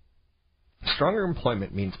 Stronger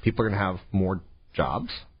employment means people are going to have more jobs.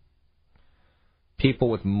 People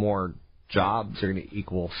with more jobs are going to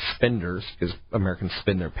equal spenders because Americans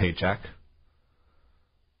spend their paycheck.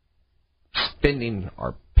 Spending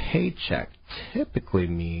our paycheck typically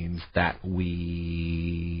means that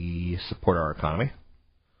we support our economy.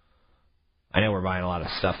 I know we're buying a lot of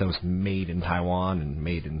stuff that was made in Taiwan and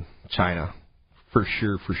made in China, for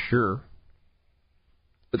sure.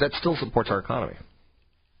 But that still supports our economy.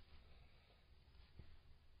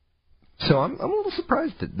 So I'm a little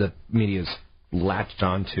surprised that the media's latched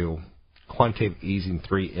on to quantitative easing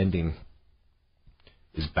 3 ending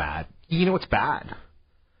is bad. You know what's bad?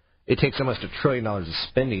 It takes almost $1 trillion of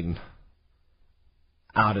spending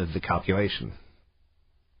out of the calculation.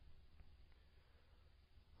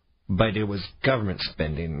 But it was government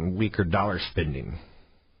spending, weaker dollar spending.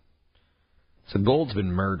 So gold's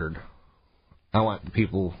been murdered. I want the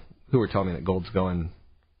people who are telling me that gold's going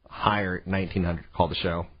higher at 1,900 to call the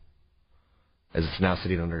show, as it's now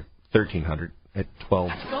sitting under 1,300 at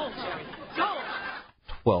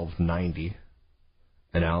 $12.90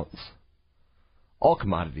 an ounce. All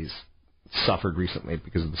commodities suffered recently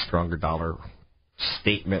because of the stronger dollar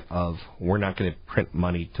statement of we're not going to print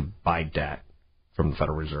money to buy debt from the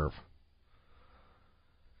Federal Reserve.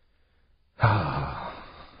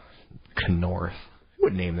 Knorth. Who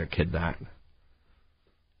would name their kid that?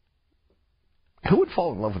 Who would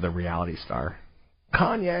fall in love with a reality star?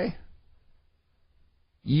 Kanye.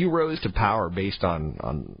 You rose to power based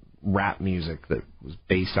on rap music that was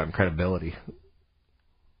based on credibility.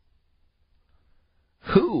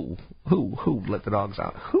 Who let the dogs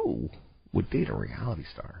out? Who would date a reality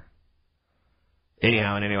star?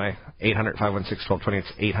 Anyhow and anyway, 800-516-1220.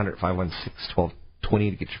 It's 800-516-1220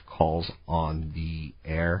 to get your calls on the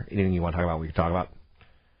air. Anything you want to talk about, we can talk about.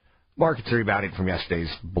 Markets are rebounding from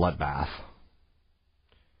yesterday's bloodbath.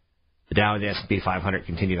 The Dow and the S&P 500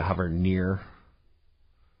 continue to hover near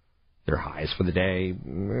their highs for the day.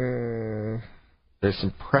 There's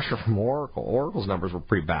some pressure from Oracle. Oracle's numbers were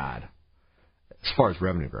pretty bad as far as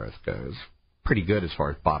revenue growth goes. Pretty good as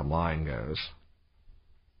far as bottom line goes.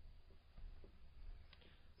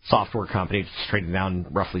 Software company trading down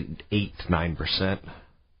roughly 8 to 9%. The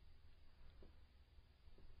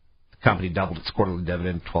company doubled its quarterly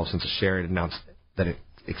dividend, 12 cents a share. It announced that it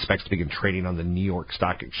expects to begin trading on the New York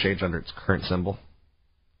Stock Exchange under its current symbol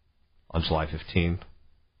on July 15.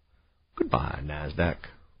 Goodbye, NASDAQ.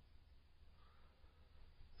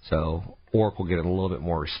 So Oracle getting a little bit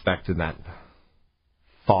more respect in that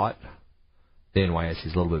thought. The NYSE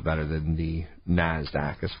is a little bit better than the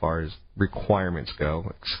NASDAQ as far as requirements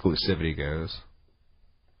go, exclusivity goes.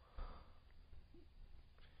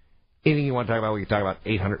 Anything you want to talk about, we can talk about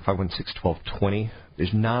 800-516-1220.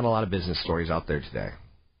 There's not a lot of business stories out there today.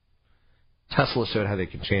 Tesla showed how they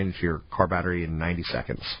can change your car battery in 90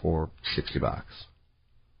 seconds for $60.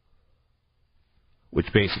 Which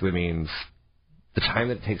basically means the time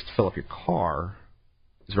that it takes to fill up your car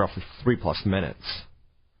is roughly 3+ minutes.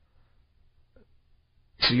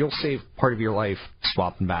 So you'll save part of your life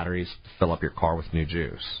swapping batteries to fill up your car with new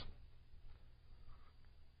juice.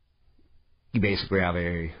 You basically have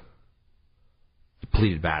a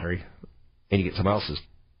depleted battery, and you get someone else's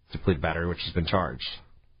depleted battery, which has been charged.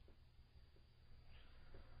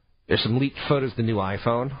 There's some leaked photos of the new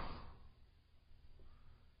iPhone.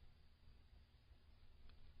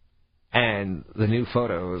 And the new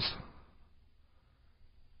photos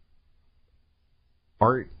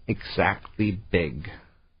aren't exactly big.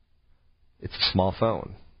 It's a small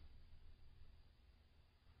phone.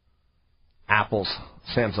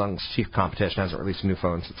 Samsung's chief competition hasn't released a new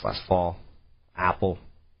phone since last fall. Apple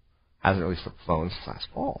hasn't released a phone since last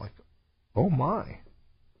fall. Like, oh my.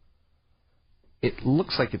 It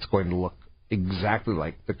looks like it's going to look exactly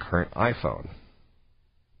like the current iPhone.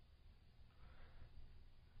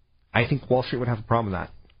 I think Wall Street would have a problem with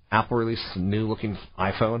that. Apple releases a new-looking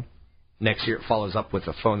iPhone. Next year it follows up with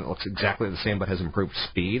a phone that looks exactly the same but has improved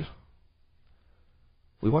speed.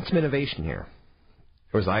 We want some innovation here.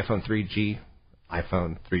 There was the iPhone 3G,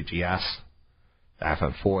 iPhone 3GS, the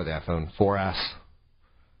iPhone 4, the iPhone 4S,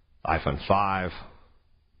 the iPhone 5,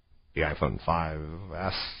 the iPhone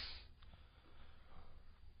 5S.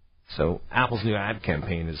 So Apple's new ad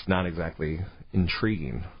campaign is not exactly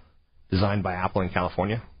intriguing. Designed by Apple in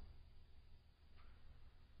California.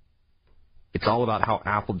 It's all about how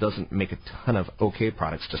Apple doesn't make a ton of okay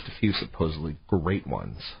products, just a few supposedly great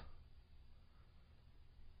ones.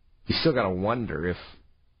 You still got to wonder if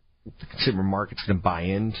the consumer market's going to buy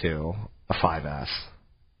into a 5S.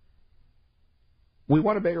 We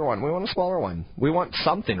want a bigger one. We want a smaller one. We want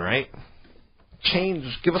something, right? Change.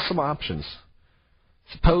 Give us some options.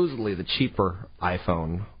 Supposedly the cheaper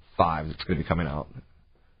iPhone 5 that's going to be coming out,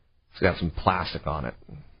 it's got some plastic on it,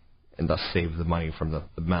 and thus save the money from the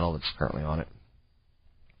metal that's currently on it.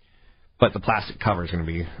 But the plastic cover is going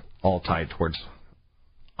to be all tied towards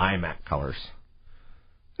iMac colors.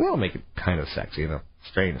 That'll make it kind of sexy in a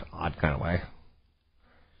strange, odd kind of way.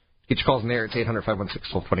 Get your calls in there. It's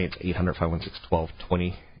 800-516-1220. It's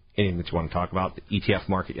 800-516-1220. Anything that you want to talk about. The ETF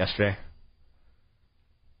market yesterday.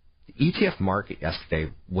 The ETF market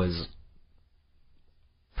yesterday was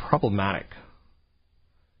problematic.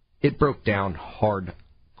 It broke down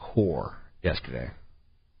hardcore yesterday.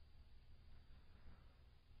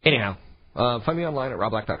 Anyhow, find me online at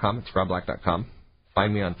robblack.com. It's robblack.com.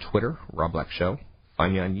 Find me on Twitter, Rob Black Show.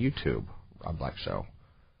 Find me on YouTube, Rob Black Show.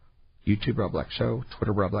 YouTube, Rob Black Show.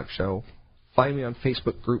 Twitter, Rob Black Show. Find me on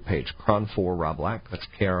Facebook group page, Kron4 Rob Black. That's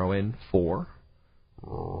KRON4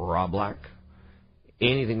 Rob Black.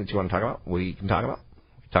 Anything that you want to talk about, we can talk about.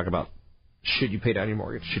 We can talk about should you pay down your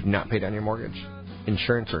mortgage, should you not pay down your mortgage,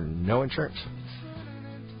 insurance or no insurance.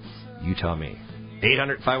 You tell me.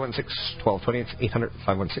 800-516-1220. It's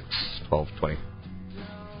 800-516-1220.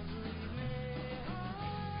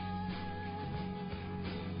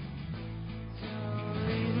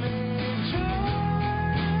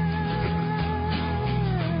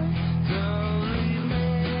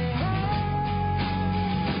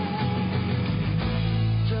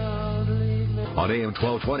 On AM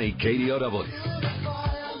 1220 KDOW.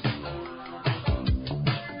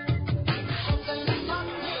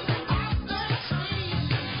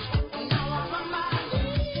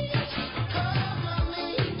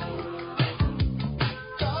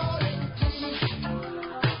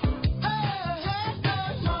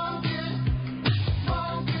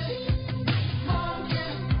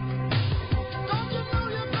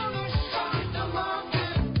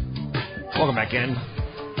 Welcome back in.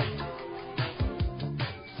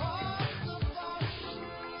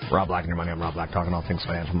 Rob Black and your money. I'm Rob Black, talking all things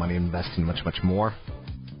financial, money, investing, much, much more.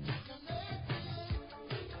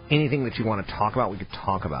 Anything that you want to talk about, we could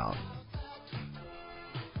talk about.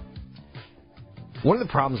 One of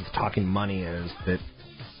the problems with talking money is that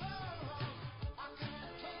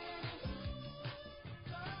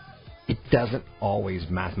it doesn't always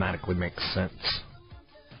mathematically make sense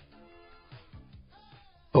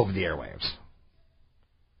over the airwaves.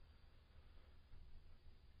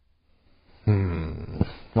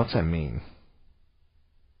 What's that mean?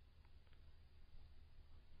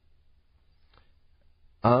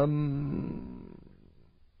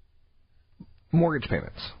 Mortgage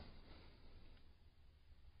payments.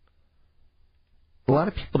 A lot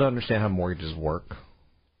of people don't understand how mortgages work,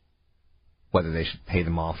 whether they should pay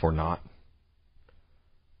them off or not.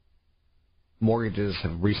 Mortgages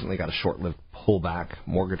have recently got a short-lived pullback.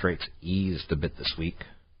 Mortgage rates eased a bit this week,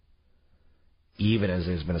 even as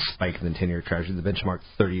there's been a spike in the 10-year Treasury. The benchmark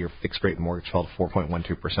 30-year fixed-rate mortgage fell to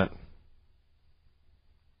 4.12%.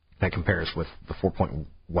 That compares with the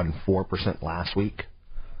 4.14% last week.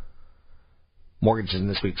 Mortgages in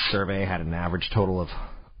this week's survey had an average total of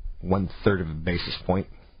 1/3 of a basis point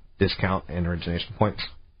discount in origination points.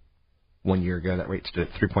 1 year ago, that rate stood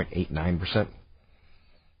at 3.89%.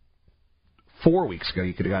 4 weeks ago,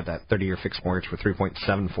 you could have got that 30-year fixed mortgage for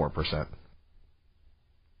 3.74%.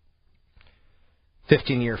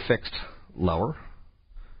 15-year fixed, lower.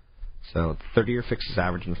 So 30-year fixed is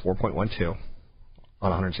averaging 4.12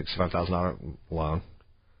 on a $165,000 loan.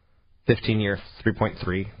 15-year,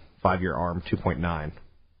 3.3. 5-year ARM, 2.9.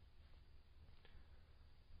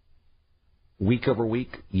 Week over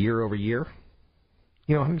week, year over year,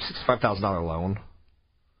 $165,000 loan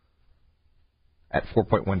at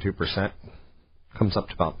 4.12% comes up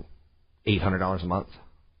to about $800 a month.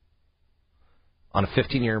 On a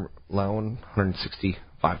 15-year loan,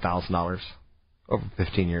 $165,000 over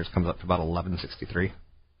 15 years comes up to about $1,163.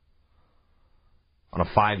 On a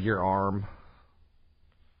 5-year ARM,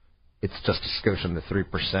 it's just a skosh under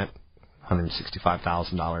 3%,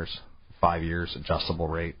 $165,000, 5 years, adjustable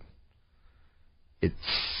rate. It's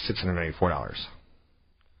 $684.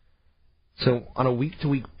 So on a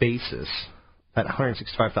week-to-week basis, that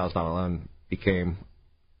 $165,000 loan became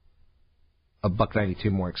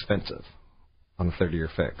 $1.92 more expensive on the 30-year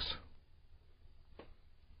fix.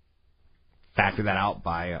 Factor that out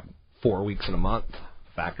by 4 weeks in a month,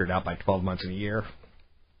 factor it out by 12 months in a year,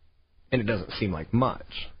 and it doesn't seem like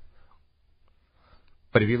much.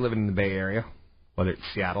 But if you live in the Bay Area, whether it's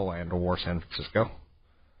Seattle and or San Francisco,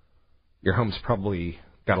 your home's probably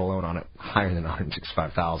got a loan on it higher than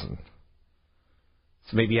 $165,000.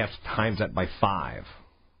 So maybe you have to times that by 5.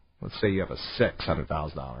 Let's say you have a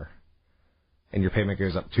 $600,000, and your payment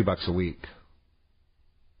goes up $2 a week,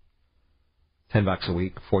 $10 a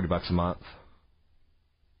week, $40 a month.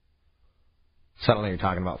 Suddenly you're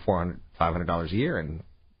talking about $400, $500 a year, and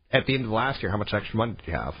at the end of last year, how much extra money did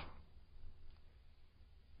you have?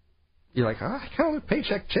 You're like, I kind of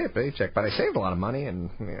paycheck, but I saved a lot of money, and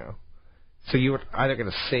so you were either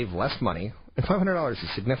going to save less money, and $500 is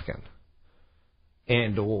significant,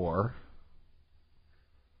 and or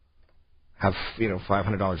have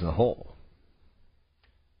 $500 in the hole.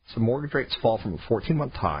 So mortgage rates fall from a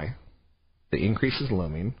 14-month high. The increase is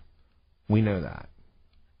looming. We know that.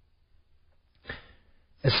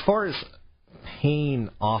 As far as paying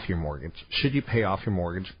off your mortgage, should you pay off your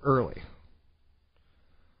mortgage early?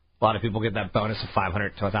 A lot of people get that bonus of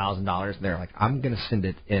 $500 to $1,000, and they're like, I'm going to send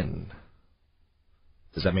it in.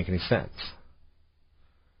 Does that make any sense?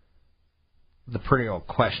 The perennial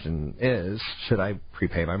question is, should I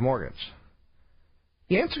prepay my mortgage?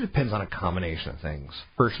 The answer depends on a combination of things.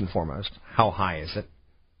 First and foremost, how high is it?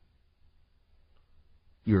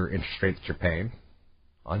 Your interest rate that you're paying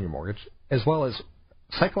on your mortgage, as well as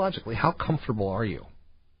psychologically, how comfortable are you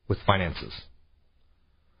with finances?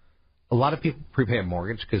 A lot of people prepay a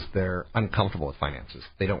mortgage because they're uncomfortable with finances.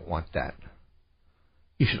 They don't want debt.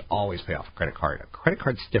 You should always pay off a credit card. A credit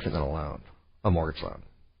card's different than a loan, a mortgage loan.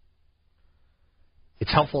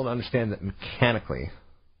 It's helpful to understand that mechanically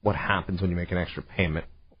what happens when you make an extra payment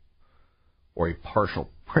or a partial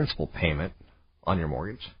principal payment on your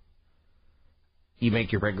mortgage. You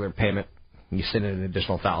make your regular payment, and you send in an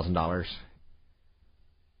additional $1,000.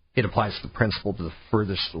 It applies the principal to the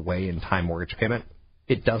furthest away in time mortgage payment.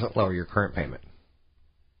 It doesn't lower your current payment.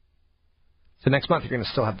 So next month you're going to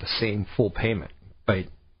still have the same full payment, but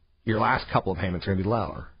your last couple of payments are going to be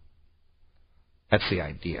lower. That's the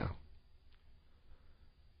idea.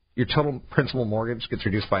 Your total principal mortgage gets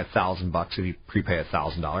reduced by $1,000 if you prepay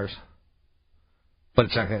 $1,000, but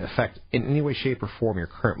it's not going to affect in any way, shape, or form your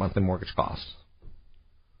current monthly mortgage costs.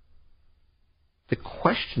 The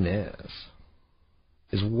question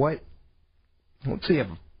is what? Let's say you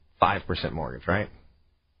have a 5% mortgage, right?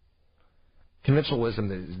 Conventional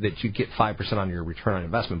wisdom is that you get 5% on your return on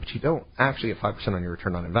investment, but you don't actually get 5% on your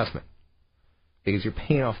return on investment because you're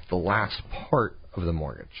paying off the last part of the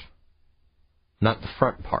mortgage, not the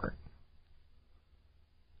front part.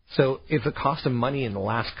 So if the cost of money in the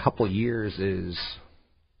last couple of years is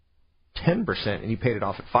 10% and you paid it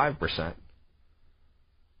off at 5%,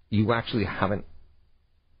 you actually haven't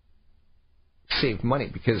saved money,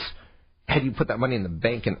 because had you put that money in the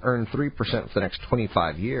bank and earned 3% for the next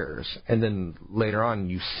 25 years, and then later on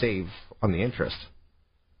you save on the interest,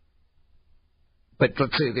 but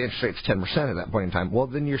let's say the interest rate's 10% at that point in time, well,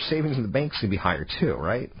 then your savings in the bank's going to be higher too,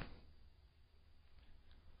 right?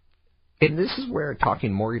 And this is where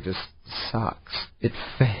talking mortgages sucks. It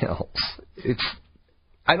fails.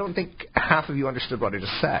 I don't think half of you understood what I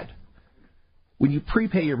just said. When you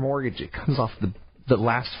prepay your mortgage, it comes off the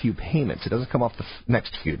last few payments. It doesn't come off the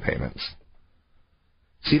next few payments.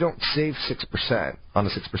 So you don't save 6% on a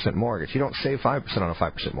 6% mortgage. You don't save 5% on a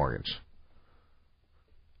 5% mortgage.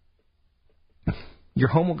 Your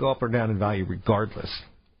home will go up or down in value regardless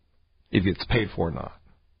if it's paid for or not.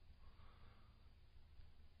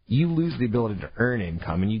 You lose the ability to earn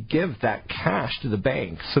income, and you give that cash to the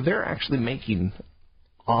bank, so they're actually making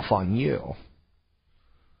off on you.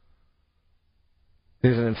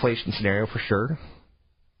 There's an inflation scenario for sure.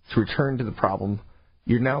 To return to the problem,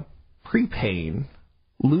 you're now prepaying,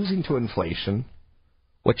 losing to inflation,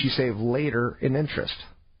 what you save later in interest.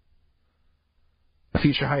 A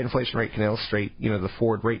future high inflation rate can illustrate, the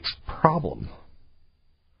forward rates problem.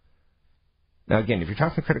 Now again, if you're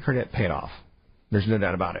talking credit card debt, pay it off. There's no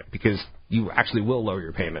doubt about it, because you actually will lower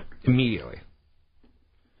your payment immediately.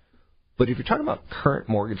 But if you're talking about current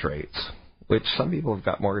mortgage rates, which some people have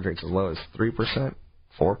got mortgage rates as low as 3%,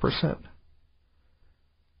 4%,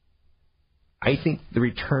 I think the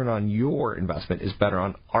return on your investment is better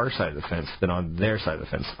on our side of the fence than on their side of the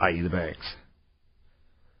fence, i.e. the banks.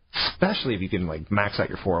 Especially if you can max out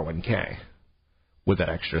your 401k with that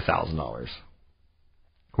extra $1,000,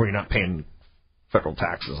 where you're not paying federal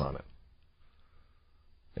taxes on it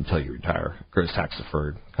until you retire. Gross tax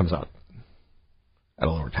deferred comes out at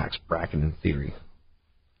a lower tax bracket in theory.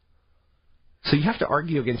 So you have to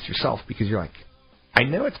argue against yourself, because you're like, I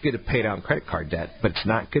know it's good to pay down credit card debt, but it's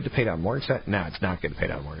not good to pay down mortgage debt. No, it's not good to pay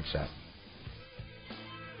down mortgage debt.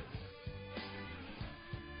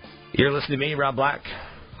 You're listening to me, Rob Black,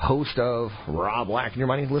 host of Rob Black and Your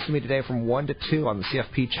Money. Listen to me today from 1 to 2 on the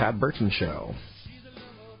CFP Chad Burton Show.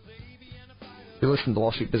 You're listening to the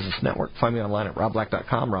Wall Street Business Network. Find me online at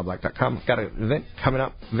robblack.com, robblack.com. Got an event coming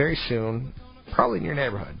up very soon, probably in your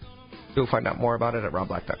neighborhood. You'll find out more about it at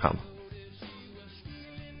robblack.com.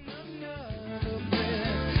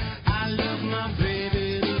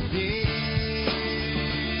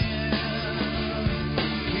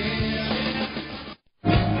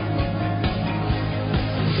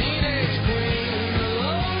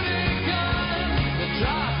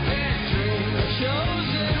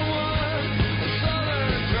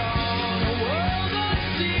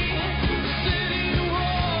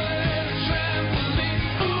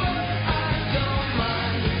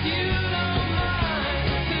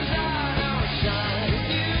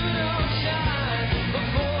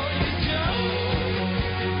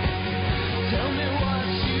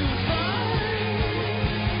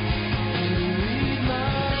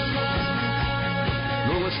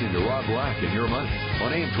 And Your Money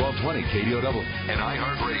on AM 1220 KDOW, an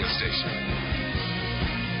iHeart radio station.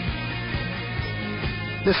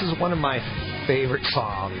 This is one of my favorite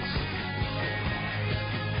songs.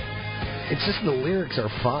 It's just the lyrics are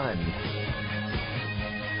fun.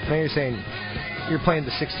 Now you're saying, you're playing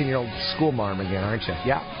the 16-year-old school marm again, aren't you?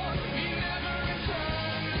 Yeah.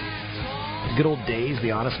 The good old days, the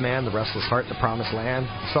honest man, the restless heart, the promised land,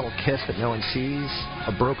 the subtle kiss that no one sees,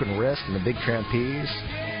 a broken wrist, and the big trapeze.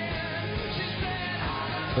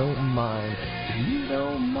 Don't mind. You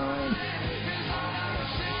don't mind.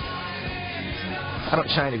 I don't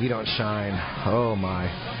shine if you don't shine. Oh, my.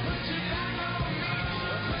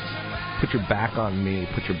 Put your back on me.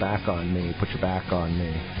 Put your back on me. Put your back on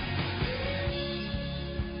me.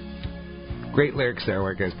 Great lyrics there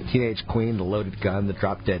where it goes, the teenage queen, the loaded gun, the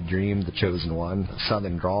drop-dead dream, the chosen one, a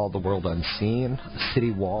southern drawl, the world unseen, a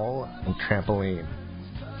city wall, and trampoline.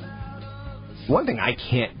 One thing I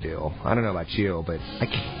can't do, I don't know about you, but I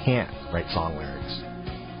can't write song lyrics.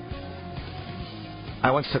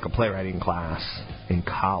 I once took a playwriting class in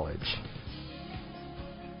college,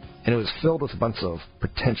 and it was filled with a bunch of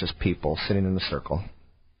pretentious people sitting in a circle.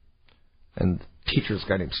 And the teacher was a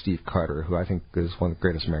guy named Steve Carter, who I think is one of the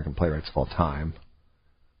greatest American playwrights of all time.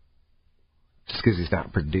 Just because he's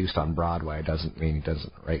not produced on Broadway doesn't mean he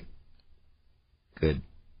doesn't write good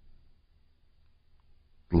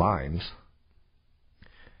lines.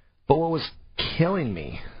 But what was killing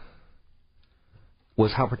me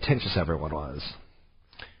was how pretentious everyone was.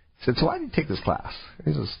 He said, so why did you take this class?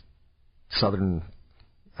 He's a Southern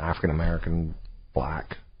African-American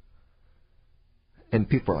black. And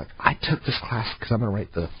people were like, I took this class because I'm going to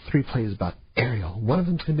write the 3 plays about Ariel. One of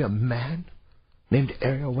them's going to be a man named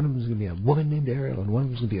Ariel, one of them's going to be a woman named Ariel, and one of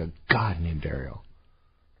them's going to be a god named Ariel.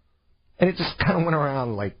 And it just kind of went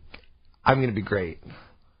around like, I'm going to be great.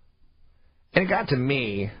 And it got to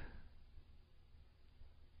me,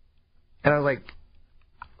 and I was like,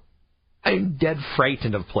 I'm dead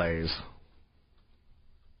frightened of plays.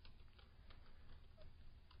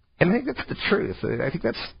 And I think that's the truth. I think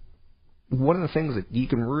that's one of the things that you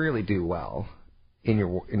can really do well in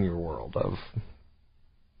your world of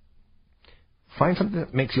find something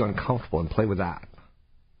that makes you uncomfortable and play with that.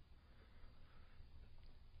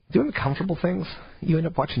 doing the comfortable things, you end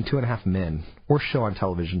up watching 2.5 Men, worst show on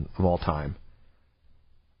television of all time.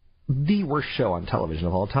 The worst show on television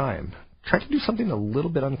of all time. Try to do something a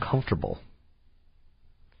little bit uncomfortable.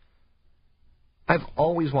 I've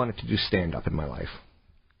always wanted to do stand-up in my life.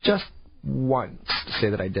 Just once to say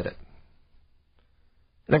that I did it.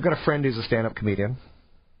 And I've got a friend who's a stand-up comedian.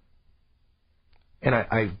 And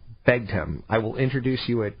I begged him, I will introduce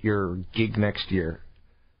you at your gig next year.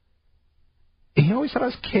 And he always thought I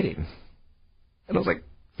was kidding. And I was like,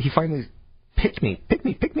 he finally picked me.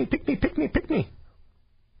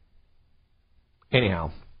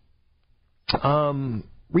 Anyhow,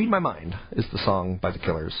 Read My Mind is the song by The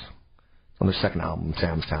Killers. It's on their second album,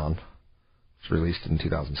 Sam's Town. It was released in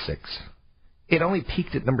 2006. It only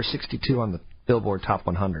peaked at number 62 on the Billboard Top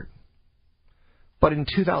 100. But in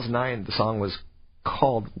 2009, the song was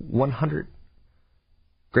called 100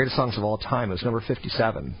 Greatest Songs of All Time. It was number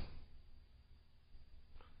 57.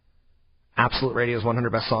 Absolute Radio's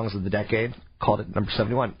 100 Best Songs of the Decade called it number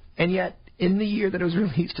 71. And yet, in the year that it was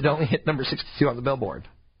released, it only hit number 62 on the Billboard.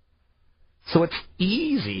 So it's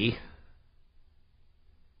easy,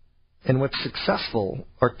 and what's successful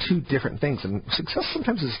are two different things. And success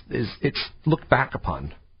sometimes is it's looked back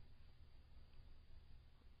upon.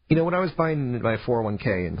 You know, when I was buying my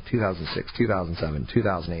 401k in 2006, 2007,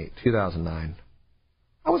 2008, 2009,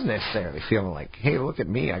 I wasn't necessarily feeling like, hey, look at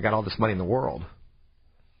me, I got all this money in the world.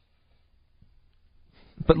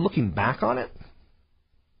 But looking back on it,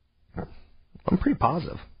 I'm pretty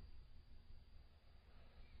positive.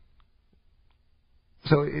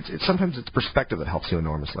 So sometimes it's perspective that helps you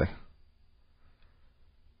enormously.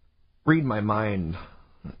 Read My Mind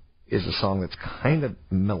is a song that's kind of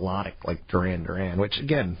melodic, like Duran Duran, which,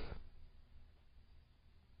 again,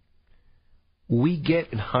 we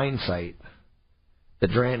get in hindsight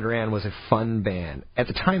that Duran Duran was a fun band. At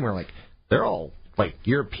the time, we're like, they're all, like,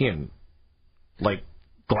 European, like,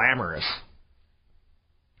 glamorous.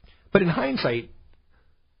 But in hindsight,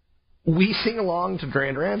 we sing along to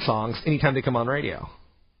Duran Duran songs anytime they come on radio.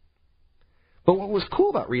 But what was cool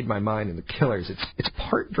about Read My Mind and The Killers, it's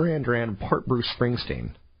part Duran Duran and part Bruce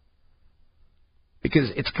Springsteen. Because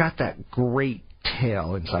it's got that great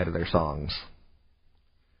tale inside of their songs.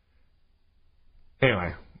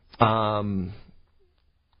 Anyway, side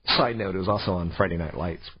note, it was also on Friday Night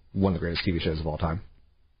Lights, one of the greatest TV shows of all time.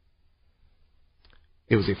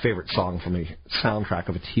 It was a favorite song from a soundtrack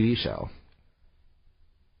of a TV show.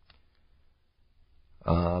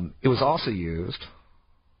 It was also used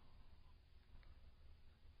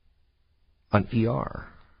on ER.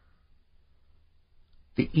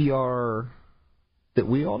 The ER that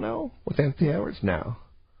we all know with Anthony Edwards? No.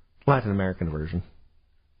 Latin American version.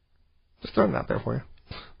 Just throwing it out there for you.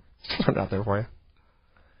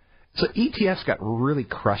 So ETFs got really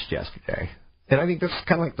crushed yesterday. And I think that's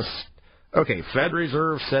kind of like okay, Fed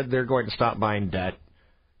Reserve said they're going to stop buying debt.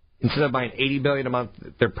 Instead of buying $80 billion a month,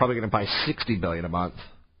 they're probably going to buy $60 billion a month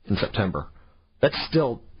in September. That's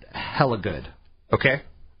still hella good. Okay?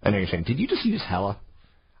 I know you're saying, did you just use hella?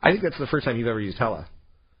 I think that's the first time you've ever used hella.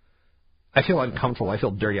 I feel uncomfortable. I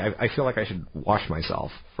feel dirty. I feel like I should wash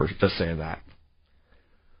myself for just saying that.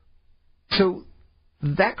 So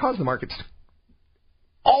that caused the markets,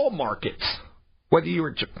 all markets, whether you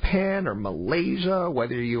were Japan or Malaysia,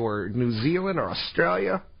 whether you were New Zealand or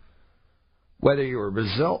Australia, whether you were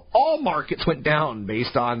Brazil, all markets went down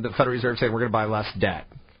based on the Federal Reserve saying we're going to buy less debt.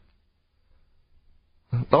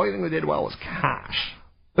 The only thing that did well was cash.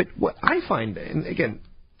 But what I find, and again,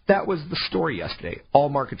 that was the story yesterday. All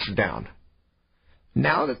markets are down.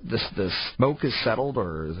 Now that the smoke is settled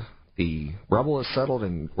or the rubble is settled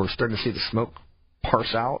and we're starting to see the smoke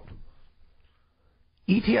parse out,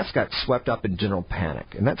 ETFs got swept up in general panic,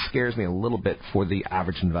 and that scares me a little bit for the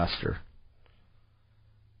average investor.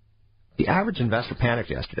 The average investor panicked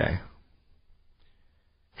yesterday.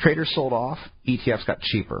 Traders sold off, ETFs got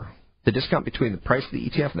cheaper. The discount between the price of the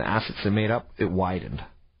ETF and the assets they made up, it widened.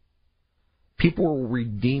 People were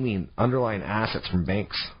redeeming underlying assets from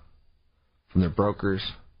banks, from their brokers,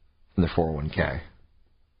 from their 401k.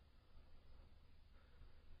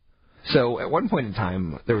 So at one point in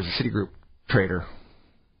time, there was a Citigroup trader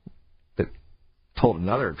that told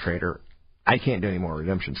another trader, I can't do any more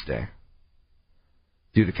redemptions today.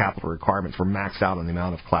 Due to capital requirements, we're maxed out on the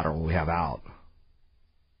amount of collateral we have out.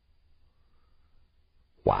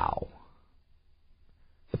 Wow.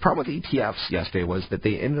 The problem with ETFs yesterday was that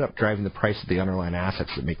they ended up driving the price of the underlying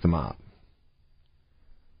assets that make them up.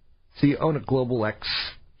 So you own a Global X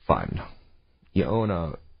fund. You own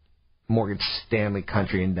a Morgan Stanley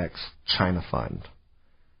Country Index China fund.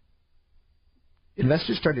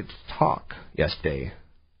 Investors started to talk yesterday.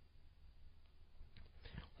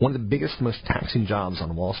 One of the biggest, most taxing jobs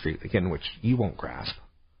on Wall Street, again, which you won't grasp,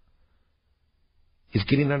 is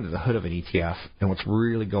getting under the hood of an ETF and what's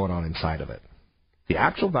really going on inside of it. The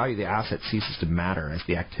actual value of the asset ceases to matter as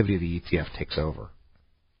the activity of the ETF takes over.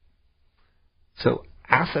 So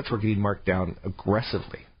assets were getting marked down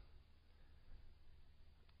aggressively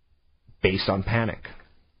based on panic.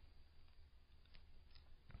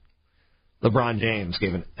 LeBron James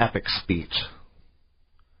gave an epic speech.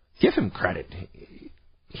 Give him credit.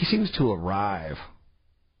 He seems to arrive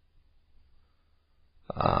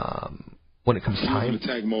when it comes time. He was in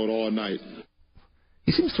attack mode all night.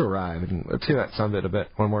 He seems to arrive. And let's hear that sound bit a bit.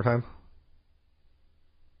 One more time.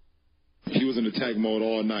 He was in attack mode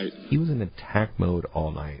all night. He was in attack mode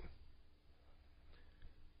all night.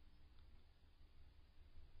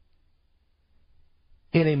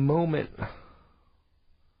 In a moment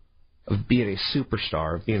of being a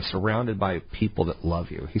superstar, of being surrounded by people that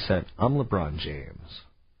love you, he said, I'm LeBron James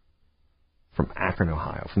from Akron,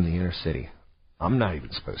 Ohio, from the inner city. I'm not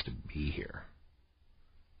even supposed to be here.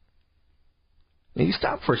 And you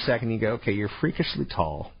stop for a second and you go, okay, you're freakishly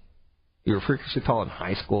tall. You were freakishly tall in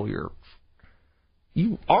high school.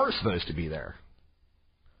 You are supposed to be there.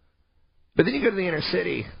 But then you go to the inner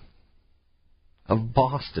city of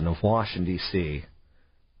Boston, of Washington, D.C.,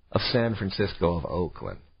 of San Francisco, of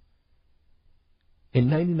Oakland.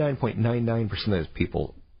 And 99.99% of those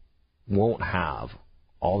people won't have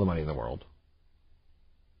all the money in the world.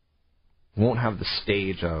 Won't have the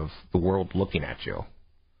stage of the world looking at you.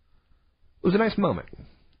 It was a nice moment.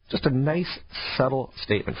 Just a nice, subtle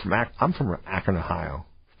statement from I'm from Akron, Ohio,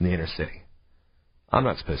 from the inner city. I'm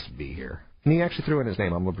not supposed to be here. And he actually threw in his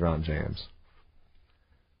name. I'm LeBron James.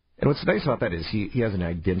 And what's nice about that is he has an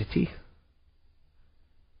identity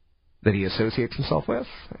that he associates himself with.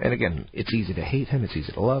 And again, it's easy to hate him. It's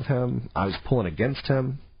easy to love him. I was pulling against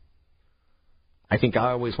him. I think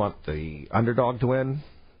I always want the underdog to win.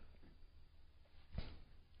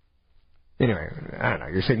 Anyway, I don't know.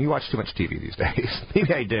 You're saying you watch too much TV these days.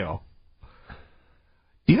 Maybe I do.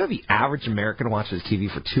 Do you know the average American watches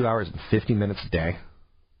TV for 2 hours and 50 minutes a day?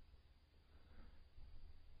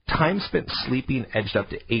 Time spent sleeping edged up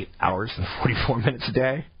to 8 hours and 44 minutes a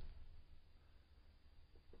day.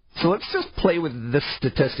 So let's just play with this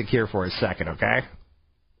statistic here for a second, okay?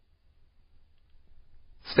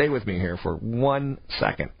 Stay with me here for 1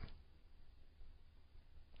 second.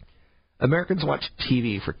 Americans watch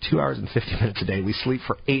TV for 2 hours and 50 minutes a day. We sleep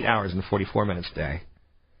for 8 hours and 44 minutes a day.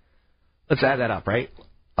 Let's add that up, right?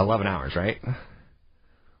 11 hours, right?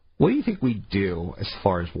 What do you think we do as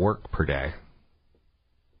far as work per day?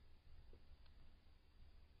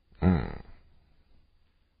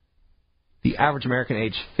 The average American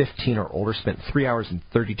aged 15 or older spent 3 hours and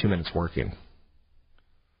 32 minutes working.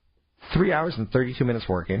 3 hours and 32 minutes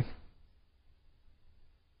working.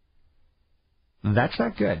 That's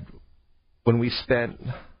not good. When we spent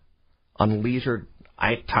on leisure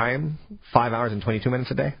time 5 hours and 22 minutes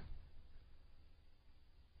a day.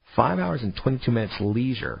 5 hours and 22 minutes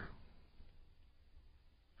leisure.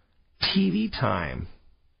 TV time,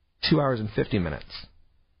 2 hours and 50 minutes.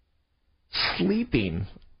 Sleeping,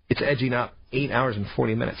 it's edging up 8 hours and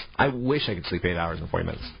 40 minutes. I wish I could sleep 8 hours and 40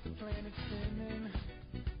 minutes.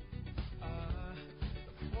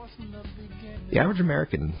 The average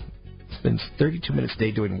American spends 32 minutes a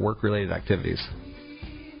day doing work-related activities.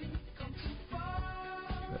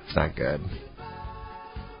 That's not good.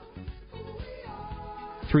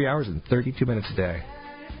 3 hours and 32 minutes a day.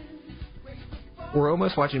 We're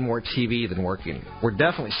almost watching more TV than working. We're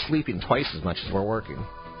definitely sleeping twice as much as we're working.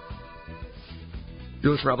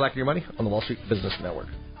 You're listening to Rob Black and Your Money on the Wall Street Business Network.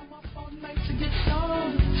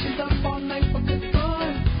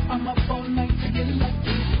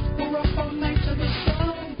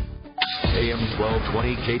 AM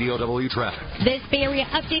 1220 KDOW traffic. This Bay Area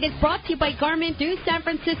update is brought to you by Garmin through San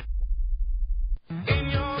Francisco.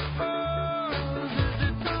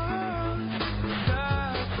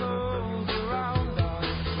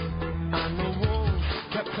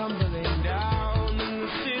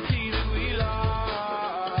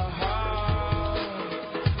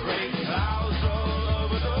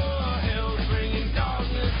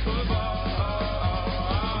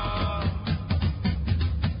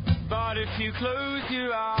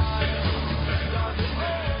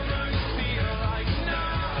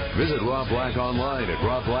 Visit Rob Black online at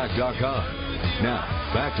robblack.com.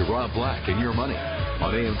 Now, back to Rob Black and Your Money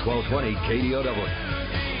on AM 1220 KDOW.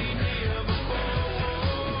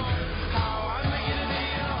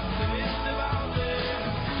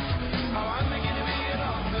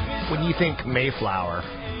 When you think Mayflower,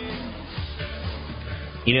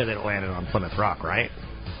 you know that it landed on Plymouth Rock, right?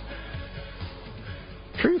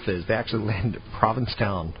 truth is, they actually landed at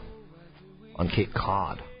Provincetown on Cape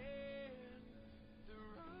Cod.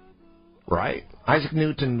 Right? Isaac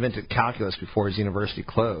Newton invented calculus before his university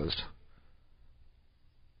closed.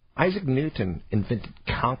 Isaac Newton invented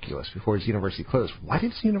calculus before his university closed. Why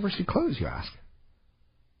did his university close, you ask?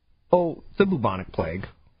 Oh, the bubonic plague.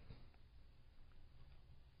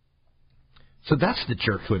 So that's the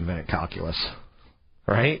jerk who invented calculus,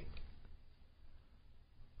 right?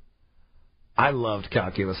 I loved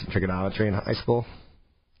calculus and trigonometry in high school.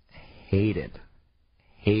 Hated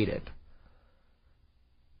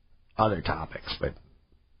other topics, but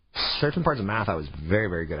certain parts of math I was very,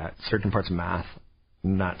 very good at. Certain parts of math,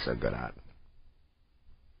 not so good at.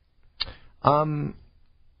 I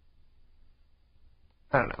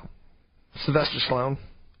don't know. Sylvester Stallone.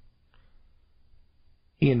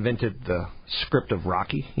 He invented the script of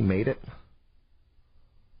Rocky. He made it.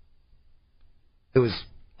 It was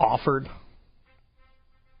offered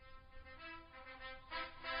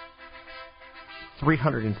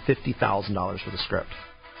 $350,000 for the script.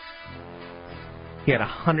 He had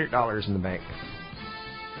 $100 in the bank.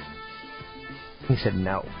 He said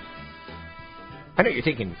no. I know you're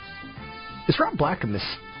thinking, is Rob Black a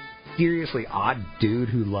mysteriously odd dude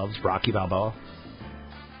who loves Rocky Balboa?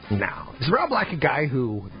 No. Is Rob Black a guy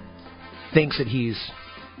who thinks that he's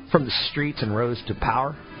from the streets and rose to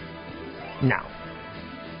power? No.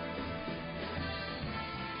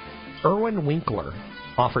 Irwin Winkler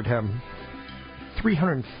offered him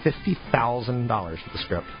 $350,000 for the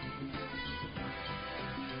script.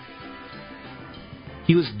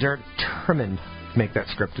 He was determined to make that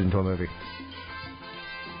script into a movie.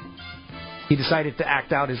 He decided to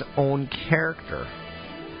act out his own character.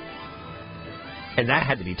 And that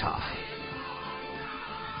had to be tough.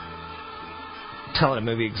 Telling a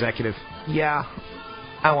movie executive, yeah,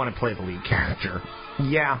 I want to play the lead character.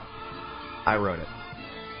 Yeah, I wrote it.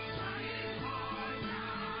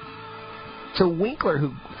 So Winkler,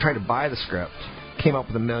 who tried to buy the script, came up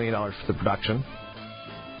with $1 million for the production.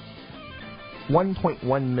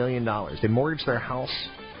 $1.1 million. They mortgaged their house.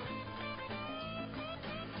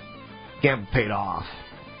 Gamble paid off.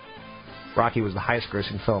 Rocky was the highest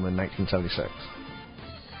grossing film in 1976.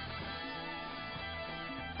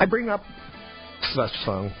 I bring up Sylvester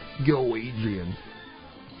Stallone, Go Adrian,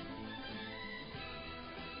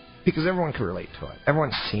 because everyone can relate to it.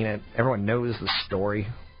 Everyone's seen it. Everyone knows the story.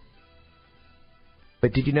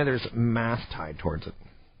 But did you know there's math tied towards it?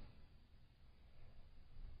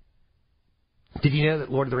 Did you know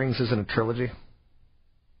that Lord of the Rings isn't a trilogy?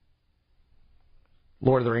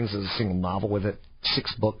 Lord of the Rings is a single novel with it,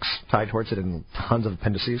 6 books tied towards it, and tons of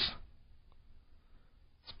appendices.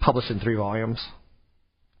 It's published in 3 volumes.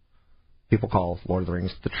 People call Lord of the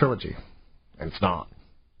Rings the trilogy, and it's not.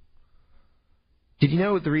 Did you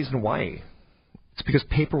know the reason why? It's because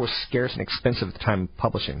paper was scarce and expensive at the time of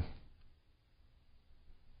publishing.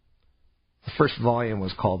 The first volume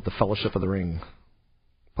was called The Fellowship of the Ring,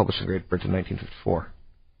 published in Great Britain in 1954.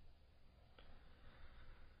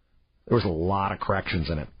 There was a lot of corrections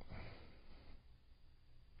in it.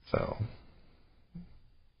 So,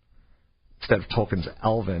 instead of Tolkien's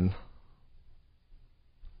Elven,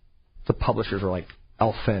 the publishers were like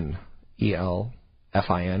Elfin,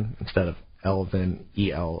 E-L-F-I-N, instead of Elven,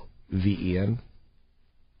 E-L-V-E-N.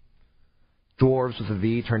 Dwarves with a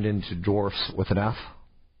V turned into dwarfs with an F.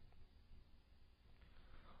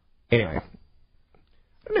 Anyway, I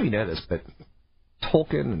don't know if you know this, but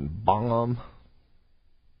Tolkien and Baum,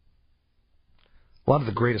 a lot of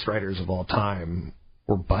the greatest writers of all time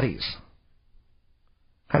were buddies.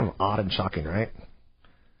 Kind of odd and shocking, right?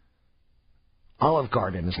 Olive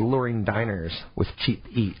Garden is luring diners with cheap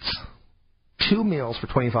eats. 2 meals for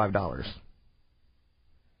 $25.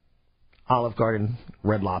 Olive Garden,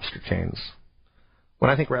 Red Lobster chains. When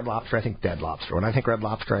I think Red Lobster, I think dead lobster. When I think Red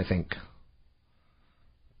Lobster, I think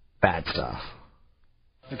bad stuff.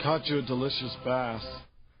 I caught you a delicious bass.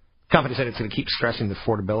 The company said it's going to keep stressing the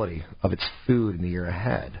affordability of its food in the year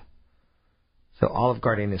ahead. So Olive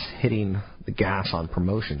Garden is hitting the gas on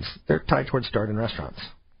promotions. They're tied towards Darden restaurants.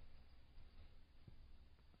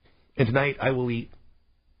 And tonight I will eat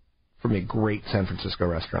from a great San Francisco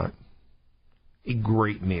restaurant. A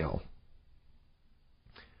great meal.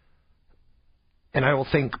 And I will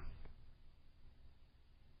think,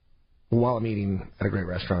 while I'm eating at a great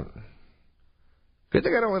restaurant, good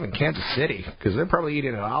thing I don't live in Kansas City, because they're probably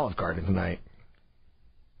eating at Olive Garden tonight.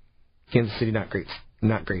 Kansas City, not great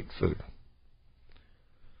food.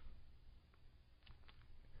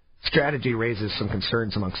 Strategy raises some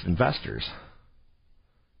concerns amongst investors,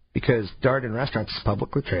 because Darden Restaurants is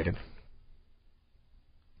publicly traded.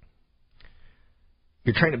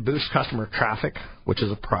 You're trying to boost customer traffic, which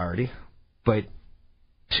is a priority, but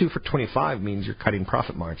 2 for $25 means you're cutting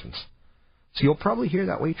profit margins. So you'll probably hear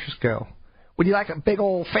that waitress go, "Would you like a big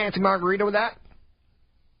old fancy margarita with that?"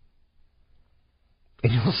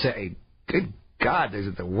 And you'll say, "Good God, those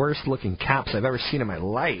are the worst looking caps I've ever seen in my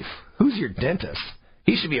life. Who's your dentist?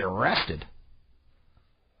 He should be arrested."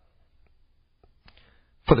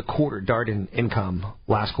 For the quarter, Darden income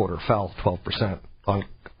last quarter fell 12% on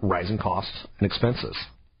rising costs and expenses.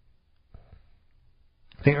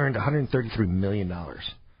 They earned $133 million.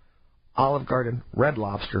 Olive Garden, Red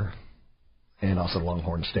Lobster, and also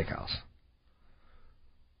Longhorn Steakhouse.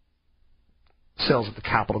 Sales at the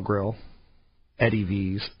Capitol Grill, Eddie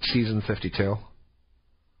V's, Season 52.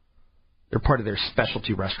 They're part of their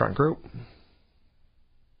specialty restaurant group.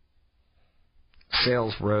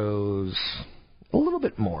 Sales rose a little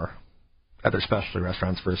bit more at their specialty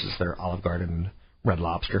restaurants versus their Olive Garden and Red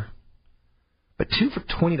Lobster. But 2 for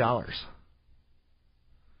 $20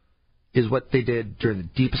 is what they did during the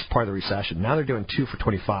deepest part of the recession. Now they're doing 2 for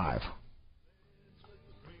 $25.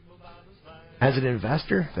 As an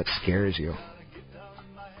investor, that scares you.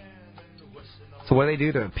 So what do they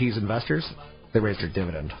do to appease investors? They raise their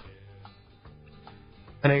dividend.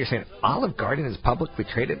 I know you're saying, Olive Garden is publicly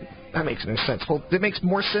traded? That makes no sense. Well, it makes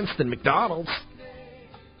more sense than McDonald's.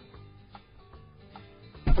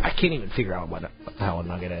 I can't even figure out how a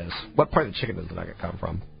nugget is. What part of the chicken does the nugget come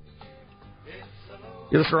from?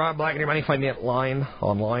 You're listening to Rob Black and Your Money. Find me online,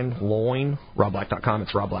 robblack.com.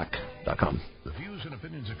 It's robblack.com. The views and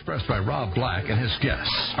opinions expressed by Rob Black and his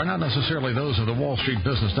guests are not necessarily those of the Wall Street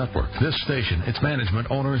Business Network, this station, its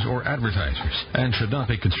management, owners, or advertisers, and should not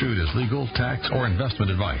be construed as legal, tax, or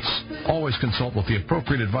investment advice. Always consult with the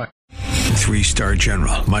appropriate advice. 3-star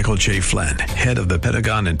General Michael J. Flynn, head of the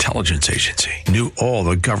Pentagon Intelligence Agency, knew all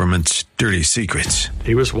the government's dirty secrets.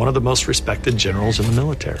 He was one of the most respected generals in the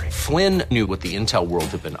military. Flynn knew what the intel world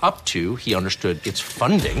had been up to. He understood its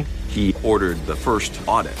funding. He ordered the first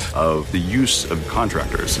audit of the use of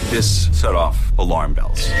contractors. This set off alarm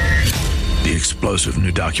bells. The explosive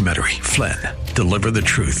new documentary, Flynn, Deliver the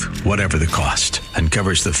Truth, Whatever the Cost,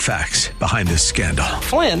 uncovers the facts behind this scandal.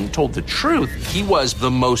 Flynn told the truth. He was the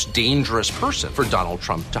most dangerous person for Donald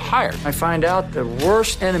Trump to hire. I find out the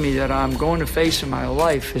worst enemy that I'm going to face in my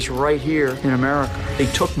life is right here in America. They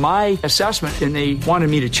took my assessment and they wanted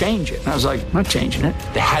me to change it. And I was like, I'm not changing it.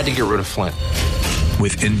 They had to get rid of Flynn.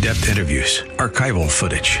 With in-depth interviews, archival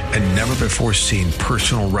footage, and never-before-seen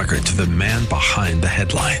personal records of the man behind the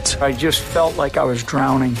headlines. I just felt like I was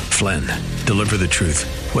drowning. Flynn, Deliver the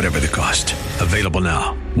Truth, Whatever the Cost. Available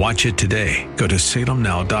now. Watch it today. Go to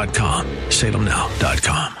salemnow.com.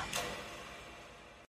 salemnow.com.